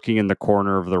 she's looking in the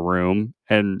corner of the room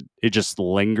and it just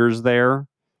lingers there.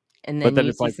 And But then then you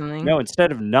it's see like, something, no,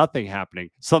 instead of nothing happening,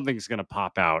 something's going to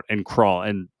pop out and crawl.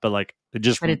 But like, it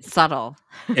just but it's subtle.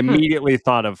 immediately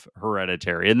thought of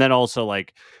Hereditary. And then also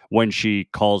like when she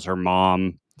calls her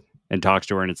mom and talks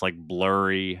to her and it's like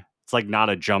blurry. It's like not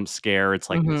a jump scare. It's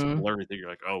like this Mhm. blurry thing. You're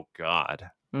like, oh God.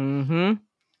 Mm-hmm.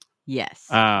 Yes.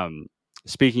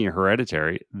 Speaking of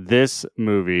Hereditary, this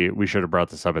movie, we should have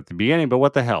brought this up at the beginning, but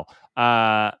what the hell?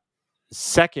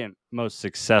 Second most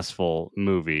successful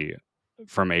movie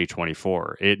from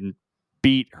A24. It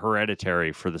beat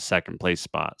Hereditary for the second place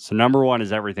spot. So number one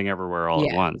is Everything Everywhere All at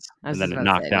Yeah, Once, I was and then just it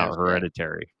about to say, knocked out no shit.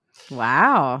 Hereditary.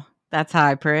 Wow. That's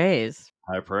high praise.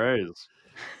 High praise.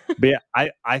 But yeah,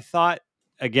 I thought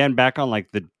again back on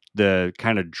like the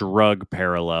kind of drug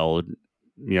parallel,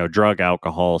 drug,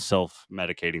 alcohol,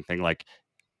 self-medicating thing, like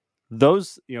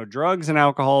those, drugs and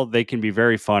alcohol, they can be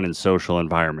very fun in social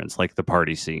environments, like the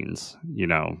party scenes,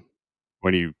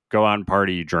 when you go out and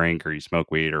party, you drink or you smoke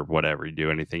weed or whatever, you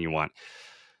do anything you want.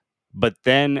 But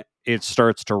then it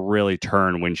starts to really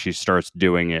turn when she starts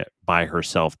doing it by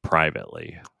herself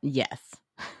privately. Yes.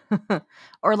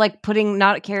 Or like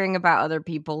not caring about other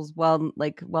people's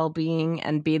well-being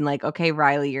and being like, okay,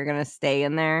 Riley, you're gonna stay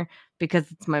in there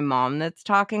because it's my mom that's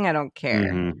talking. I don't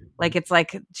care. Mhm. Like it's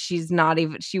like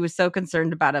she was so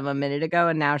concerned about him a minute ago,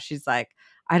 and now she's like,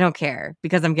 I don't care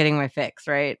because I'm getting my fix,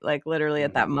 right? Like literally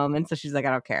at that moment. So she's like,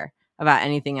 I don't care about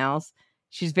anything else.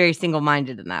 She's very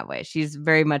single-minded in that way. She's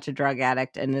very much a drug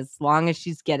addict, and as long as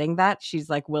she's getting that, she's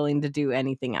like willing to do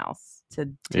anything else to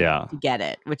get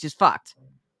it, which is fucked.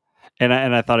 And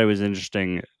I thought it was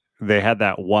interesting. They had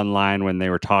that one line when they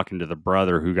were talking to the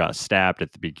brother who got stabbed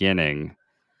at the beginning,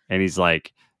 and he's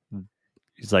like,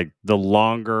 the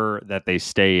longer that they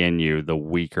stay in you, the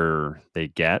weaker they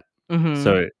get. Mhm.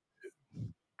 So it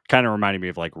kind of reminded me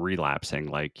of like relapsing.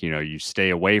 Like, you stay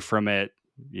away from it.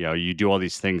 You do all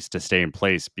these things to stay in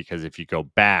place because if you go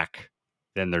back,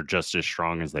 then they're just as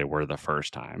strong as they were the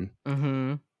first time.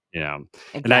 Mhm.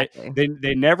 Exactly. And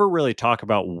they never really talk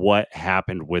about what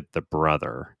happened with the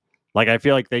brother. Like, I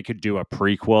feel like they could do a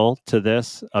prequel to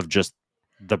this of just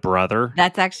the brother.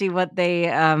 That's actually what they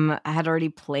had already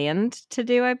planned to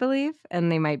do, I believe,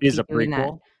 and they might be Is a doing that.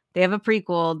 prequel. They have a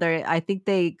prequel. I think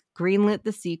they greenlit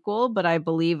the sequel, but I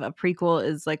believe a prequel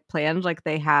is like planned. Like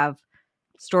they have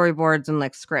storyboards and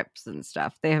like scripts and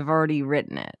stuff. They have already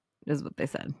written it, is what they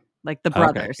said. Like the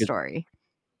brother story.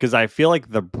 Because I feel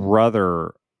like the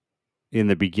brother in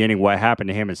the beginning, what happened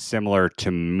to him is similar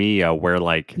to Mia, where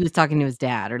like he was talking to his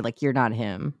dad, or like you're not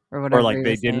him, or whatever. Or like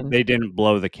they didn't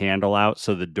blow the candle out,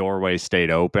 so the doorway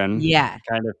stayed open. Yeah,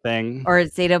 kind of thing. Or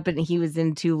it stayed open. He was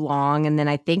in too long, and then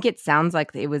I think it sounds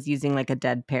like it was using like a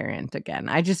dead parent again.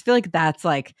 I just feel like that's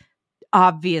like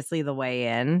obviously the way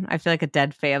in. I feel like a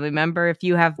dead family member. If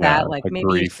you have that, like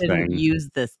maybe you shouldn't use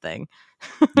this thing.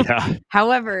 Yeah.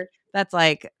 However, that's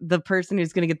like the person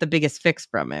who's going to get the biggest fix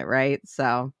from it, right?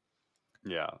 So.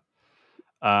 Yeah.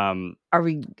 Are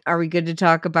we good to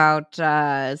talk about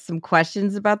some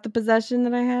questions about the possession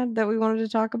that I had that we wanted to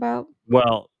talk about?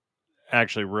 Well,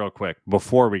 actually, real quick,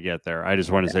 before we get there, I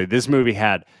just want to say this movie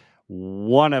had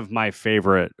one of my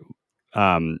favorite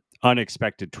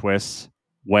unexpected twists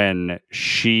when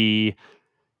she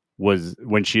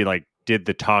like did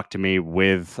the talk to me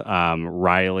with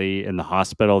Riley in the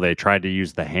hospital. They tried to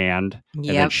use the hand, and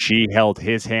then she held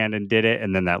his hand and did it,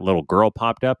 and then that little girl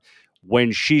popped up.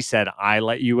 When she said, I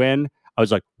let you in, I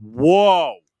was like,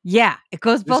 whoa. Yeah, it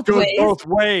goes both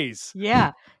ways.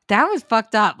 Yeah, that was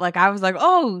fucked up. Like, I was like,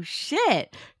 oh,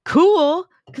 shit, cool.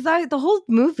 Because the whole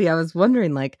movie, I was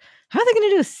wondering, like, how are they going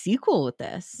to do a sequel with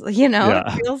this?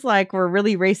 It feels like we're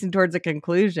really racing towards a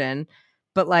conclusion.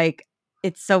 But, like,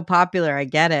 it's so popular, I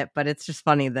get it. But it's just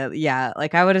funny that, yeah,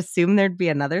 like, I would assume there'd be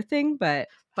another thing. But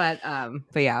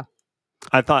yeah.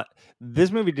 I thought this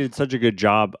movie did such a good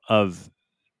job of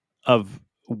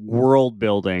world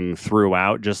building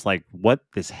throughout, just like what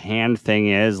this hand thing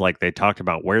is. Like they talked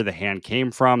about where the hand came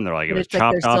from. They're like, it was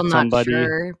chopped off somebody.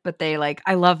 Sure, but they like,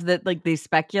 I love that like they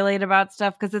speculate about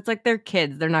stuff because it's like they're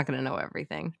kids. They're not going to know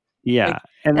everything. Yeah.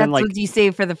 And then That's what you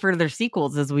save for the further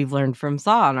sequels, as we've learned from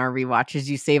Saw on our rewatches.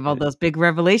 You save all those big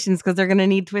revelations because they're going to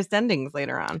need twist endings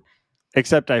later on.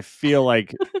 except I feel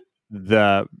like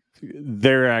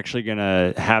they're actually going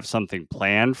to have something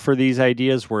planned for these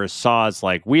ideas, whereas Saw is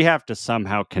like, we have to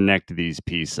somehow connect these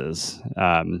pieces.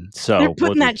 So They're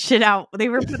putting that shit out. They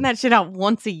were putting that shit out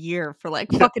once a year for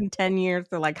like fucking 10 years.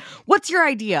 They're like, what's your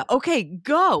idea? Okay,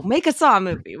 go make a Saw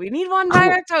movie. We need one by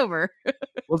October.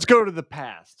 Let's go to the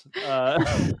past.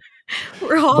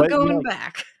 We're all going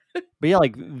back. But yeah,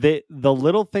 like the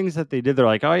little things that they did, they're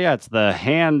like, oh yeah, it's the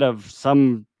hand of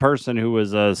some person who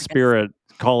was a spirit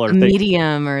caller, a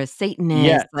medium or a Satanist.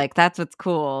 Yeah. Like that's what's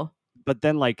cool. But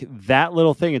then like that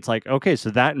little thing, it's like, okay,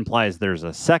 so that implies there's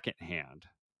a second hand,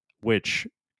 which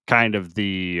kind of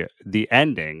the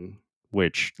ending,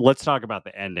 which let's talk about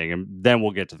the ending and then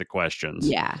we'll get to the questions.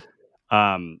 Yeah.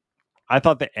 I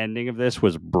thought the ending of this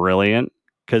was brilliant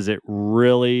because it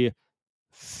really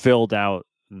filled out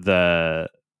the,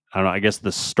 I don't know, I guess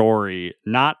the story,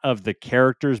 not of the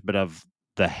characters, but of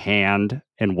the hand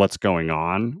and what's going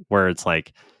on, where it's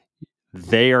like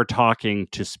they are talking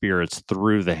to spirits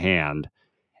through the hand,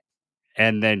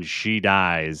 and then she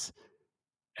dies,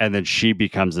 and then she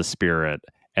becomes a spirit,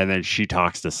 and then she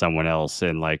talks to someone else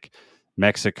in like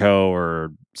Mexico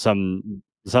or some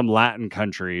Latin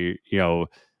country, you know.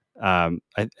 I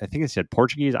think it said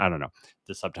Portuguese. I don't know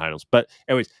the subtitles, but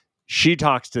anyways, she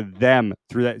talks to them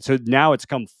through that. So now it's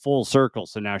come full circle.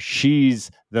 So now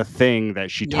she's the thing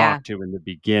that she talked to in the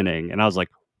beginning. And I was like,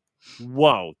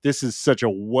 whoa, this is such a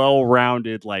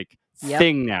well-rounded like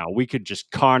thing now. We could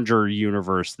just conjure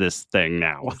universe this thing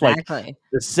now. Exactly. Like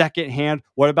the second hand.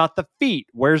 What about the feet?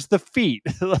 Where's the feet?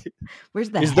 Like,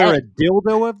 where's the is head? there a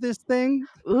dildo of this thing?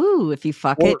 Ooh, if you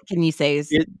fuck it, can you say is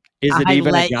it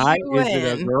even a guy? Is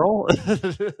it a girl?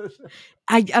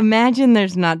 I imagine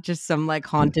there's not just some like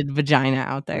haunted vagina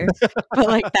out there, but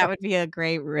like that would be a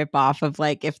great rip off of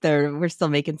like if we're still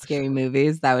making scary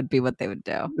movies, that would be what they would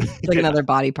do. Like another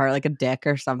body part, like a dick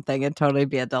or something. It'd totally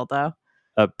be a dildo.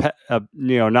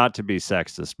 You know, not to be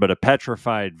sexist, but a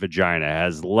petrified vagina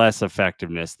has less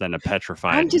effectiveness than a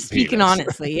petrified. I'm just speaking penis.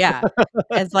 honestly, yeah.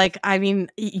 As like, I mean,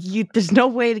 there's no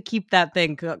way to keep that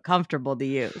thing comfortable to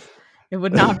use. It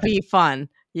would not be fun.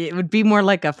 It would be more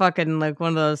like a fucking like one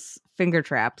of those finger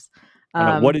traps.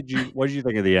 What did you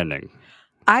think of the ending?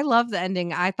 I love the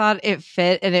ending. I thought it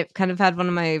fit, and it kind of had one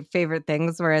of my favorite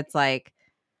things where it's like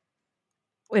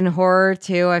in horror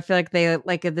too. I feel like they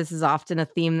like this is often a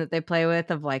theme that they play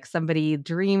with of like somebody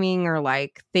dreaming or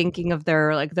like thinking of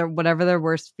their whatever their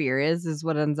worst fear is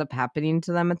what ends up happening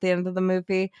to them at the end of the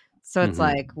movie. So it's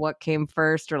like what came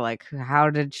first, or like how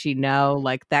did she know,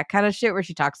 like that kind of shit where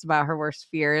she talks about her worst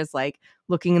fear is like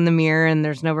looking in the mirror and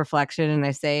there's no reflection, and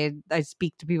I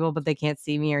speak to people but they can't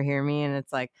see me or hear me, and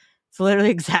it's like it's literally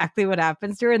exactly what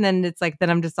happens to her. And then it's like then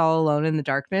I'm just all alone in the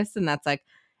darkness, and that's like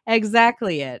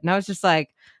exactly it. And I was just like,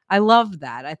 I love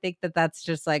that. I think that that's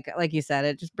just like you said,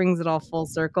 it just brings it all full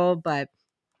circle. But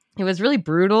it was really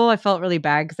brutal. I felt really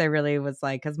bad because I really was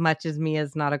like, as much as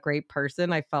Mia's not a great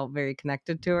person, I felt very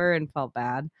connected to her and felt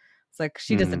bad. It's like,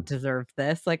 she doesn't deserve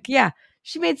this. Like, yeah,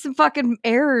 she made some fucking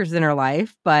errors in her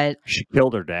life, but she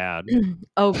killed her dad.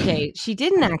 Okay, she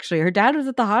didn't actually. Her dad was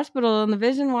at the hospital in the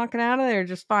vision walking out of there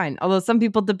just fine. Although some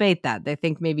people debate that. They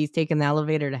think maybe he's taking the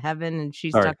elevator to heaven and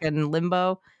she's stuck in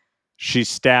limbo. She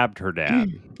stabbed her dad.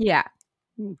 Yeah.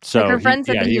 So like her friend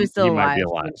said that he was still alive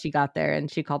alive when she got there, and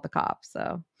she called the cops.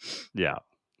 So yeah,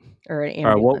 or an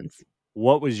ambulance. Right,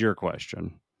 what was your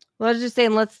question? Well, I was just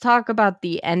saying, let's talk about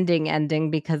the ending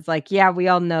because, like, yeah, we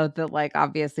all know that, like,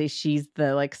 obviously she's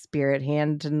the like spirit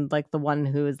hand and like the one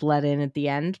who is let in at the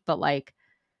end. But like,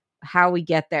 how we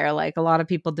get there, like, a lot of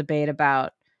people debate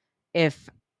about if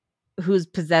who's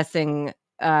possessing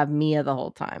Mia the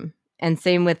whole time. And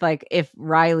same with like if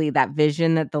Riley, that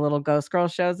vision that the little ghost girl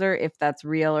shows her, if that's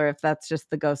real or if that's just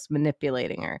the ghost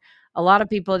manipulating her. A lot of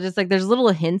people just like there's little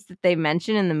hints that they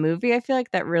mention in the movie, I feel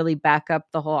like, that really back up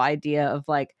the whole idea of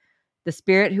like the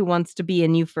spirit who wants to be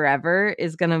in you forever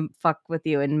is going to fuck with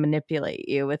you and manipulate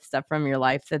you with stuff from your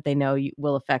life that they know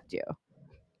will affect you.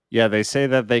 Yeah, they say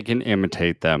that they can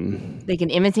imitate them. They can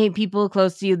imitate people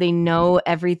close to you. They know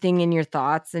everything in your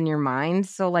thoughts and your mind.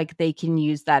 So, like, they can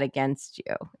use that against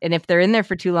you. And if they're in there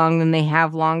for too long, then they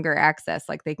have longer access.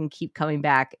 Like, they can keep coming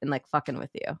back and, like, fucking with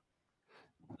you.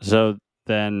 So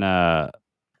then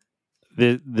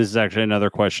this is actually another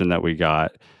question that we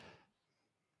got.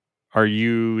 Are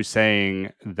you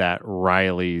saying that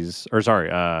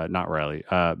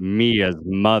Mia's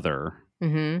mother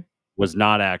was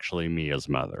not actually Mia's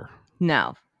mother?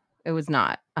 No, it was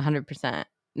not 100%.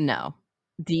 No.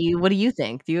 What do you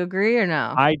think? Do you agree or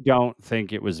no? I don't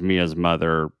think it was Mia's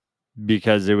mother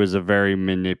because it was a very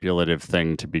manipulative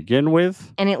thing to begin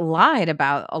with. And it lied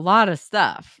about a lot of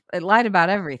stuff. It lied about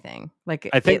everything. Like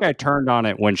I think I turned on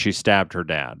it when she stabbed her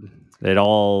dad. It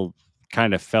all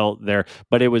kind of felt there,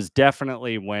 but it was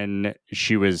definitely when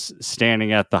she was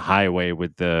standing at the highway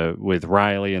with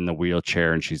Riley in the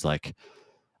wheelchair, and she's like,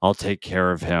 "I'll take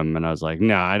care of him," and I was like,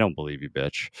 "No, I don't believe you,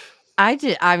 bitch." I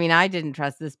didn't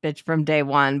trust this bitch from day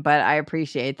one, but I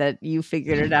appreciate that you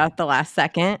figured it out the last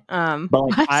second.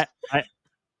 But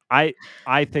like,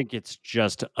 I think it's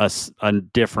just a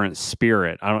different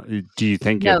spirit. I don't. Do you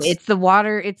think No, it's the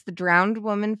water. It's the drowned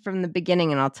woman from the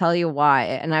beginning, and I'll tell you why.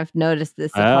 And I've noticed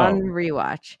this upon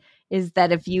rewatch is that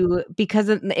because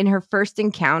in her first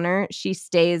encounter, she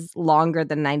stays longer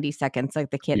than 90 seconds.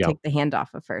 Like they can't take the hand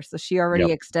off of her, so she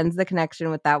already extends the connection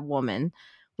with that woman,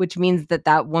 which means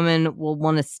that woman will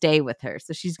want to stay with her.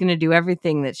 So she's going to do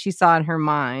everything that she saw in her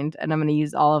mind, and I'm going to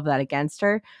use all of that against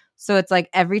her. So it's like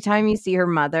every time you see her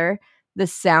mother, the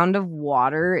sound of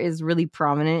water is really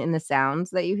prominent in the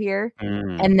sounds that you hear.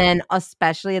 And then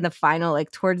especially in the final,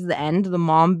 like towards the end, the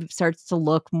mom starts to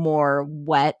look more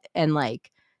wet and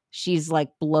like she's like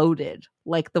bloated,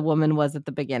 like the woman was at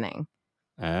the beginning.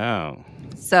 Oh.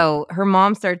 So her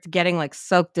mom starts getting like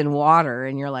soaked in water,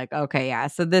 and you're like, okay, yeah.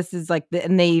 So this is like,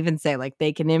 and they even say like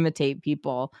they can imitate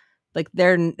people. Like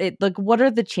like what are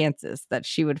the chances that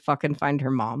she would fucking find her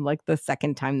mom like the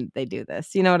second time that they do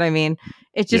this? You know what I mean?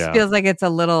 It just feels like it's a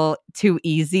little too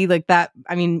easy like that.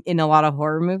 I mean, in a lot of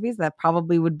horror movies, that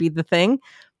probably would be the thing.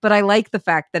 But I like the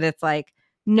fact that it's like,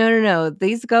 no.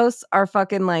 These ghosts are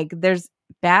fucking like, there's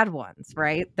bad ones,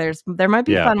 right? There might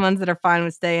be fun ones that are fine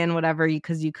with staying, whatever,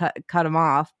 because you cut them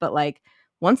off. But like,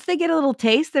 once they get a little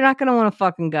taste, they're not going to want to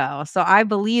fucking go. So I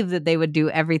believe that they would do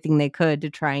everything they could to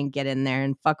try and get in there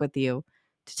and fuck with you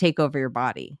to take over your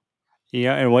body.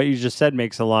 Yeah, and what you just said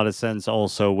makes a lot of sense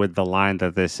also with the line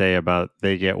that they say about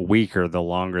they get weaker the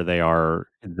longer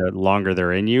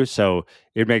they're in you. So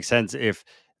it makes sense if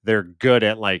they're good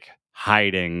at like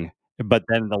hiding, but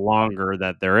then the longer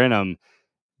that they're in them,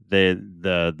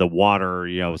 the water,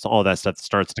 so all that stuff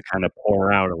starts to kind of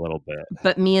pour out a little bit.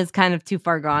 But Mia's kind of too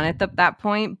far gone at that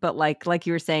point. But like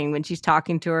you were saying, when she's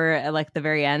talking to her at like the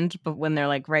very end, but when they're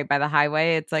like right by the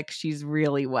highway, it's like she's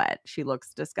really wet. She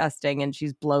looks disgusting and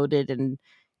she's bloated and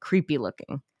creepy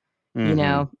looking, you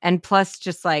know? And plus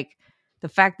just like the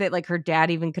fact that like her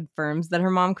dad even confirms that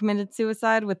her mom committed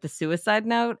suicide with the suicide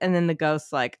note. And then the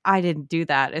ghost's like, I didn't do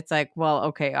that. It's like, well,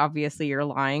 okay, obviously you're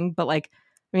lying. But like,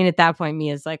 I mean, at that point,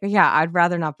 Mia's like, yeah, I'd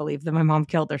rather not believe that my mom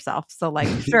killed herself. So like,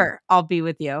 sure, I'll be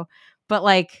with you. But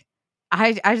like,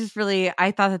 I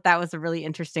thought that was a really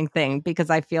interesting thing because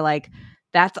I feel like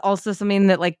that's also something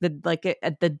that like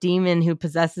the demon who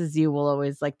possesses you will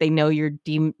always like, they know your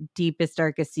deepest,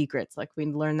 darkest secrets. Like we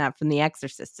learned that from The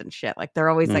Exorcist and shit. Like they're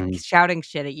always like shouting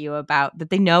shit at you about that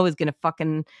they know is going to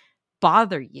fucking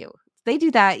bother you. They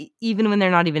do that even when they're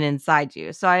not even inside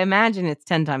you. So I imagine it's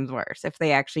 10 times worse if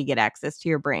they actually get access to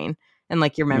your brain and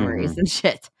like your memories and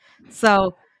shit.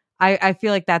 So I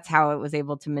feel like that's how it was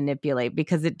able to manipulate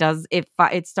because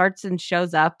it starts and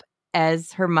shows up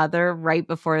as her mother right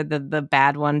before the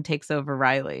bad one takes over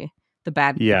Riley, the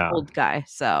bad old guy.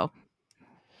 So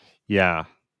yeah,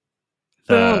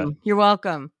 boom, you're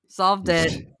welcome. Solved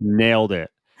it. Nailed it.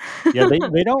 Yeah,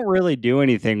 they don't really do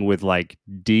anything with like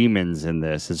demons in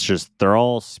this. It's just they're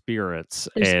all spirits.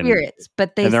 They're spirits,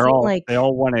 but they seem like they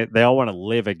all want to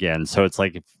live again. So it's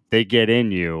like if they get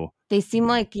in you, they seem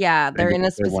like they're in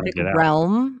a specific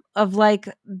realm of like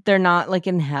they're not like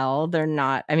in hell. They're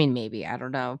not. I mean, maybe I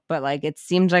don't know, but like it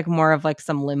seems like more of like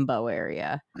some limbo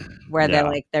area where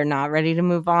they're not ready to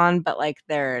move on, but like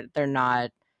they're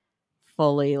not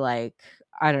fully like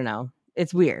I don't know.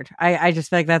 It's weird. I just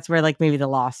feel like that's where like maybe the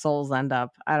lost souls end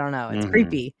up. I don't know. It's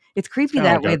creepy. It's creepy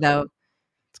that way though.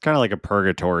 It's kind of like a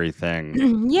purgatory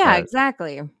thing. Yeah,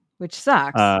 exactly. Which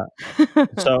sucks.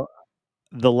 So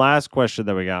the last question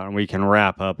that we got, and we can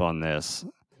wrap up on this.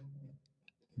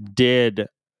 Did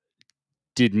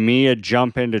Mia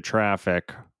jump into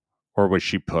traffic or was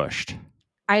she pushed?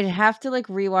 I'd have to like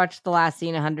rewatch the last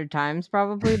scene 100 times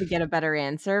probably to get a better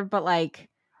answer, but like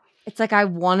it's like I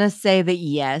want to say that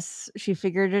yes, she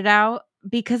figured it out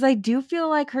because I do feel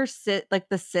like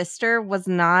the sister was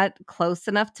not close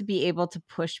enough to be able to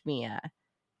push Mia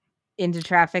into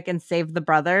traffic and save the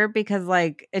brother because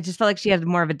like it just felt like she had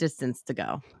more of a distance to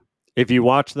go. If you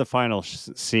watch the final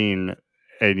scene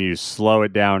and you slow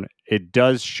it down, it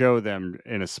does show them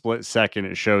in a split second.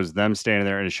 It shows them standing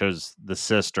there and it shows the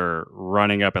sister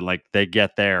running up and like they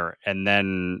get there and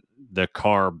then the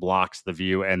car blocks the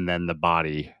view and then the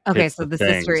body Okay, hits so the the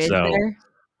thing. sister is there.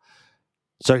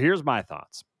 So here's my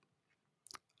thoughts.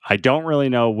 I don't really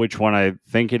know which one I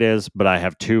think it is, but I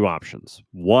have two options.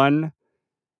 One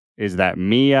is that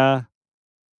Mia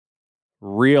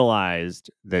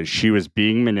realized that she was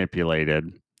being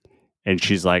manipulated, and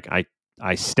she's like,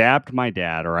 I stabbed my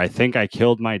dad, or I think I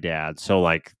killed my dad, so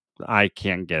like I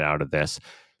can't get out of this.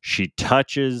 She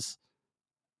touches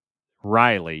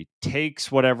Riley,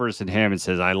 takes whatever's in him and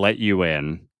says, I let you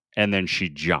in, and then she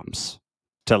jumps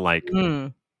to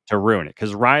to ruin it.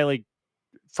 Because Riley,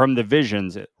 from the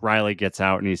visions, Riley gets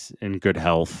out and he's in good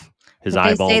health. His But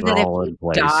they say eyeballs that are if all in you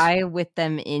place. die with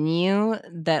them in you,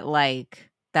 that like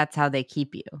that's how they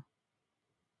keep you.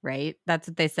 Right? That's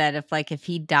what they said. If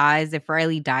he dies, if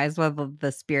Riley dies with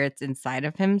the spirits inside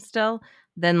of him still,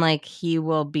 then like he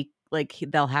will be like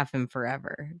they'll have him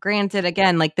forever. Granted,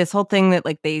 again, like this whole thing that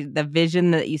like the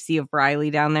vision that you see of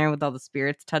Riley down there with all the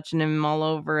spirits touching him all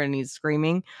over and he's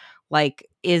screaming, like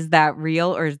is that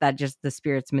real or is that just the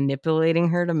spirits manipulating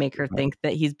her to make her think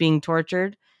that he's being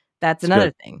tortured? That's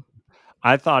another thing.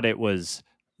 I thought it was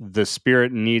the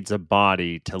spirit needs a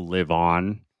body to live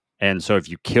on. And so if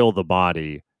you kill the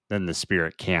body, then the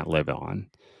spirit can't live on.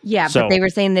 Yeah, So- but they were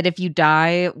saying that if you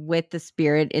die with the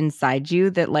spirit inside you,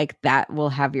 that like that will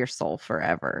have your soul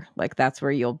forever. Like that's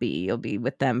where you'll be. You'll be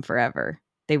with them forever.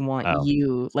 They want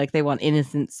you, like they want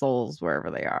innocent souls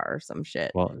wherever they are or some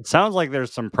shit. Well, it sounds like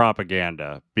there's some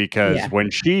propaganda because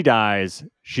when she dies,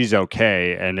 she's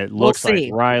okay. And it looks like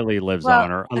see. Riley lives Well, on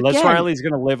her. Unless again- Riley's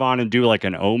going to live on and do like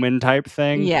an Omen type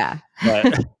thing. Yeah.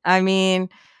 But I mean,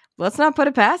 let's not put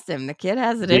it past him. The kid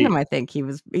has it in him. I think he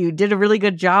did a really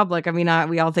good job. Like, I mean,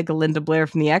 we all think of Linda Blair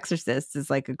from The Exorcist as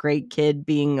like a great kid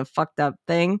being a fucked up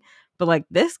thing. But like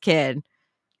this kid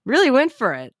really went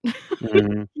for it.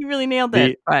 Mhm. He really nailed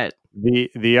it. But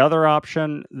the other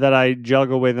option that I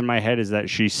juggle with in my head is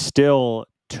that she still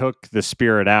took the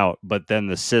spirit out, but then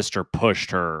the sister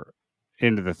pushed her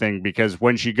into the thing because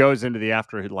when she goes into the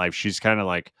afterlife, she's kind of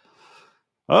like,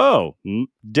 "Oh,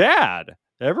 Dad,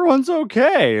 everyone's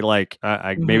okay." Like,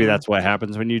 maybe that's what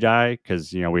happens when you die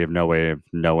because we have no way of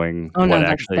knowing Oh, no, what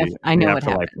that's actually I know the what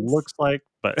afterlife happens. looks like.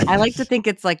 But I like to think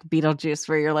it's like Beetlejuice,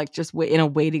 where you're like just in a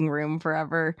waiting room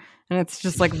forever, and it's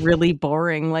just like really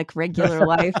boring, like regular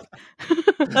life.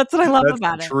 That's what I love that's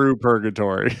about the it. true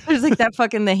purgatory. There's like that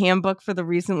fucking the handbook for the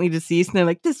recently deceased, and they're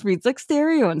like, this reads like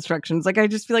stereo instructions. Like I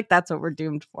just feel like that's what we're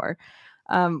doomed for.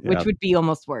 Which would be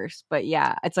almost worse. But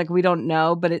yeah, it's like we don't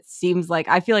know, but it seems like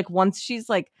I feel like once she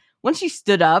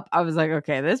stood up, I was like,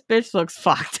 okay, this bitch looks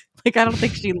fucked. Like I don't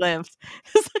think she lived.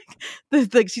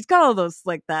 It's like she's got all those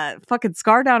like that fucking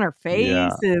scar down her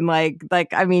face, and like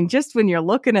I mean, just when you're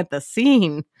looking at the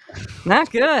scene,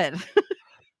 not good.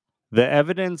 The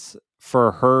evidence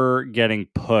for her getting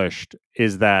pushed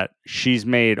is that she's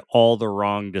made all the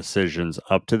wrong decisions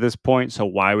up to this point. So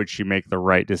why would she make the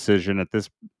right decision at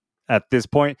this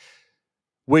point?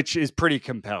 Which is pretty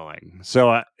compelling.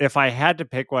 So if I had to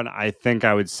pick one, I think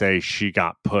I would say she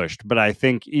got pushed. But I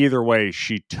think either way,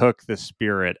 she took the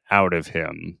spirit out of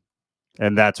him.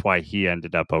 And that's why he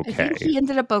ended up okay. I think he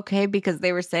ended up okay because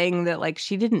they were saying that like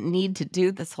she didn't need to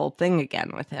do this whole thing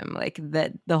again with him. Like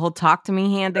that the whole talk to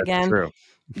me hand That's again. true.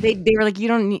 They were like, you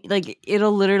don't need, like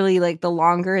it'll literally like the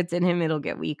longer it's in him, it'll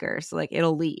get weaker. So like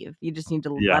it'll leave. You just need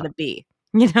to let it be.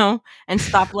 And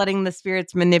stop letting the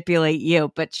spirits manipulate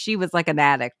you. But she was like an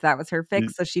addict. That was her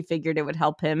fix. So she figured it would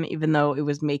help him, even though it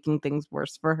was making things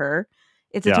worse for her.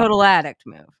 It's a total addict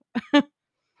move.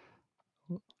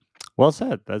 Well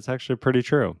said. That's actually pretty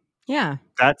true. Yeah.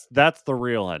 That's the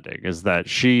real ending, is that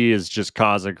she is just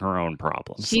causing her own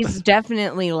problems. She's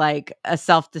definitely like a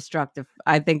self-destructive,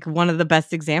 I think one of the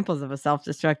best examples of a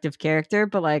self-destructive character,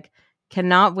 but like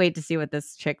cannot wait to see what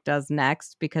this chick does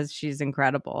next because she's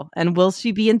incredible. And will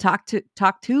she be in Talk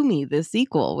to Me, the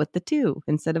sequel with the 2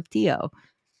 instead of Tio?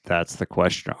 That's the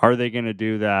question. Are they going to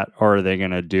do that, or are they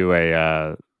going to do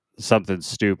a something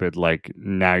stupid like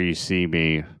Now You See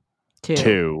Me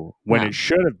 2 when it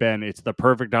should have been it's the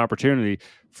perfect opportunity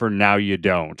for Now You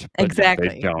Don't, but exactly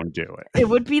they don't do it. It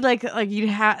would be like you'd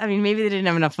have, I mean, maybe they didn't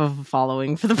have enough of a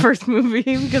following for the first movie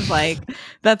because like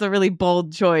that's a really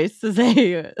bold choice to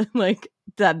say like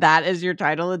that is your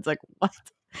title. It's like, what?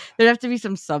 There'd have to be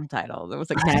some subtitles. It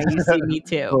was like, Now You See Me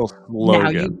 2, Now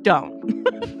You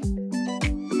Don't.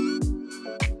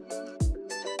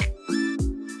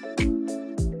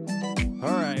 All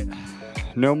right.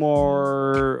 No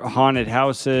more haunted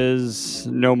houses.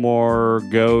 No more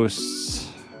ghosts.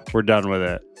 We're done with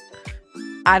it.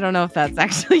 I don't know if that's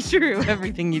actually true.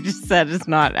 Everything you just said is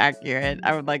not accurate.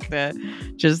 I would like to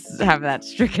just have that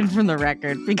stricken from the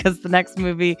record because the next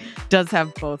movie does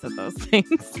have both of those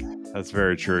things. That's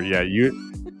very true. Yeah,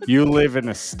 you live in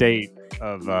a state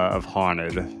of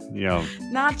haunted. You know,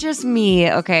 Not just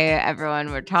me. Okay,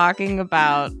 everyone, we're talking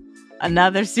about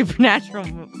another supernatural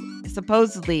movie.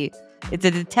 Supposedly, it's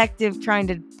a detective trying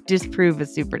to disprove a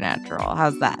supernatural.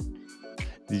 How's that?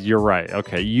 you're right.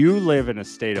 Okay, you live in a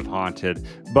state of haunted.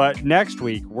 But next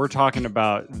week we're talking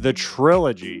about the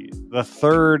trilogy, the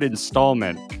third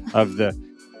installment of the.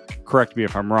 Correct me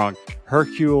if I'm wrong.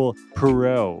 Hercule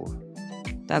Poirot.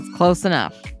 That's close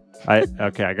enough. I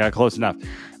got close enough.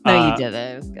 No, you did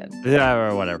it. It was good. Yeah,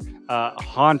 or whatever.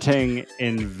 Haunting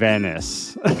in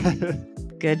Venice,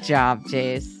 Good job,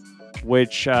 Jace.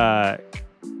 which I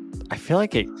feel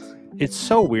like it's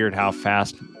so weird how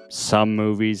fast some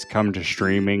movies come to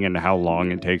streaming and how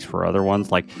long it takes for other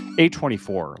ones. Like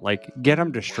A24, like get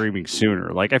them to streaming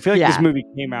sooner. Like I feel like this Yeah. movie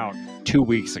came out 2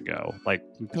 weeks ago. Like,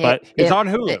 but it's on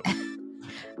Hulu.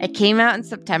 It came out in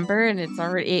September and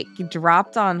it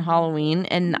dropped on Halloween,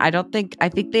 and I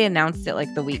think they announced it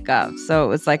like the week of. So it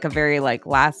was like a very like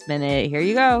last minute, here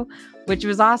you go, which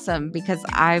was awesome because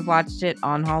I watched it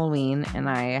on Halloween and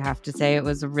I have to say it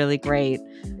was a really great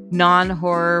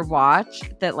non-horror watch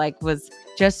that like was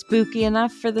just spooky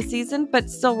enough for the season, but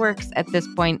still works at this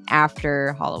point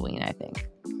after Halloween, I think.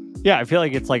 Yeah, I feel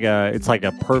like it's like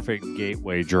a perfect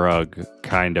gateway drug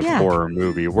kind of Yeah. horror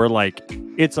movie where like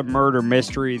it's a murder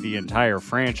mystery. The entire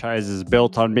franchise is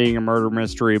built on being a murder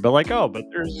mystery, but like, but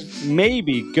there's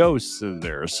maybe ghosts in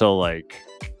there. So like,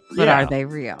 But yeah. are they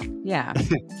real? Yeah.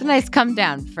 It's a nice come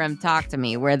down from Talk to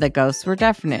Me where the ghosts were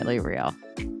definitely real.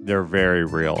 They're very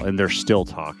real and they're still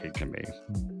talking to me.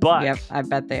 But Yep, I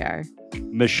bet they are.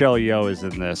 Michelle Yeoh is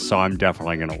in this, so I'm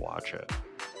definitely going to watch it.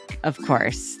 Of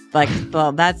course. Like,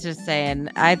 well, that's just saying.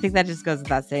 I think that just goes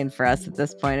without saying for us at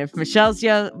this point. If Michelle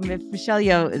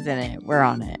Yeoh is in it, we're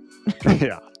on it.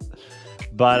 Yeah.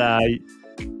 But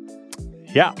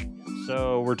yeah.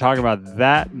 So we're talking about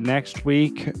that next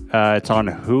week. It's on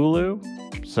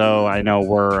Hulu. So I know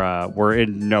we're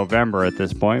in November at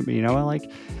this point, but you know what?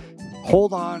 Like,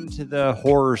 hold on to the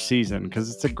horror season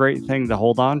because it's a great thing to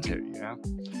hold on to. You know.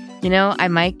 You know, I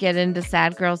might get into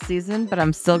sad girl season, but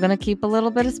I'm still going to keep a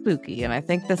little bit of spooky. And I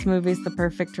think this movie's the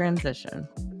perfect transition.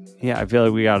 Yeah, I feel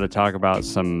like we got to talk about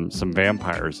some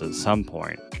vampires at some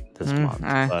point this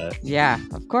month. Yeah,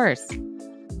 of course.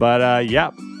 But yeah,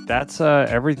 that's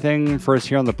everything for us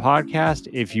here on the podcast.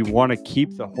 If you want to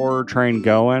keep the horror train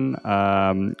going,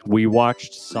 we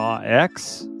watched Saw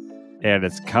X, and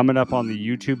it's coming up on the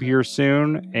YouTube here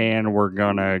soon. And we're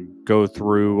going to go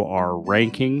through our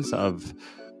rankings of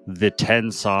the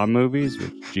 10 Saw movies.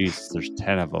 Which, Jesus, there's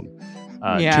 10 of them.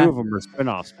 Yeah. 2 of them are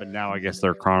spinoffs, but now I guess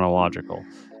they're chronological.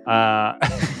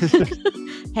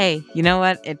 Hey, you know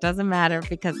what? It doesn't matter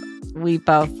because we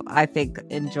both, I think,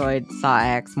 enjoyed Saw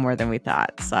X more than we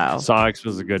thought. So Saw X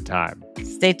was a good time.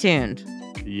 stay tuned.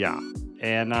 Yeah.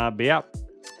 And but yeah,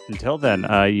 until then,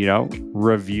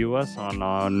 review us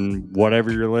on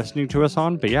whatever you're listening to us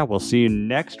on. But yeah, we'll see you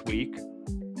next week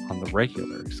on the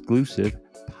regular exclusive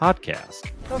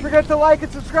podcast. Don't forget to like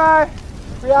and subscribe.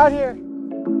 We out here.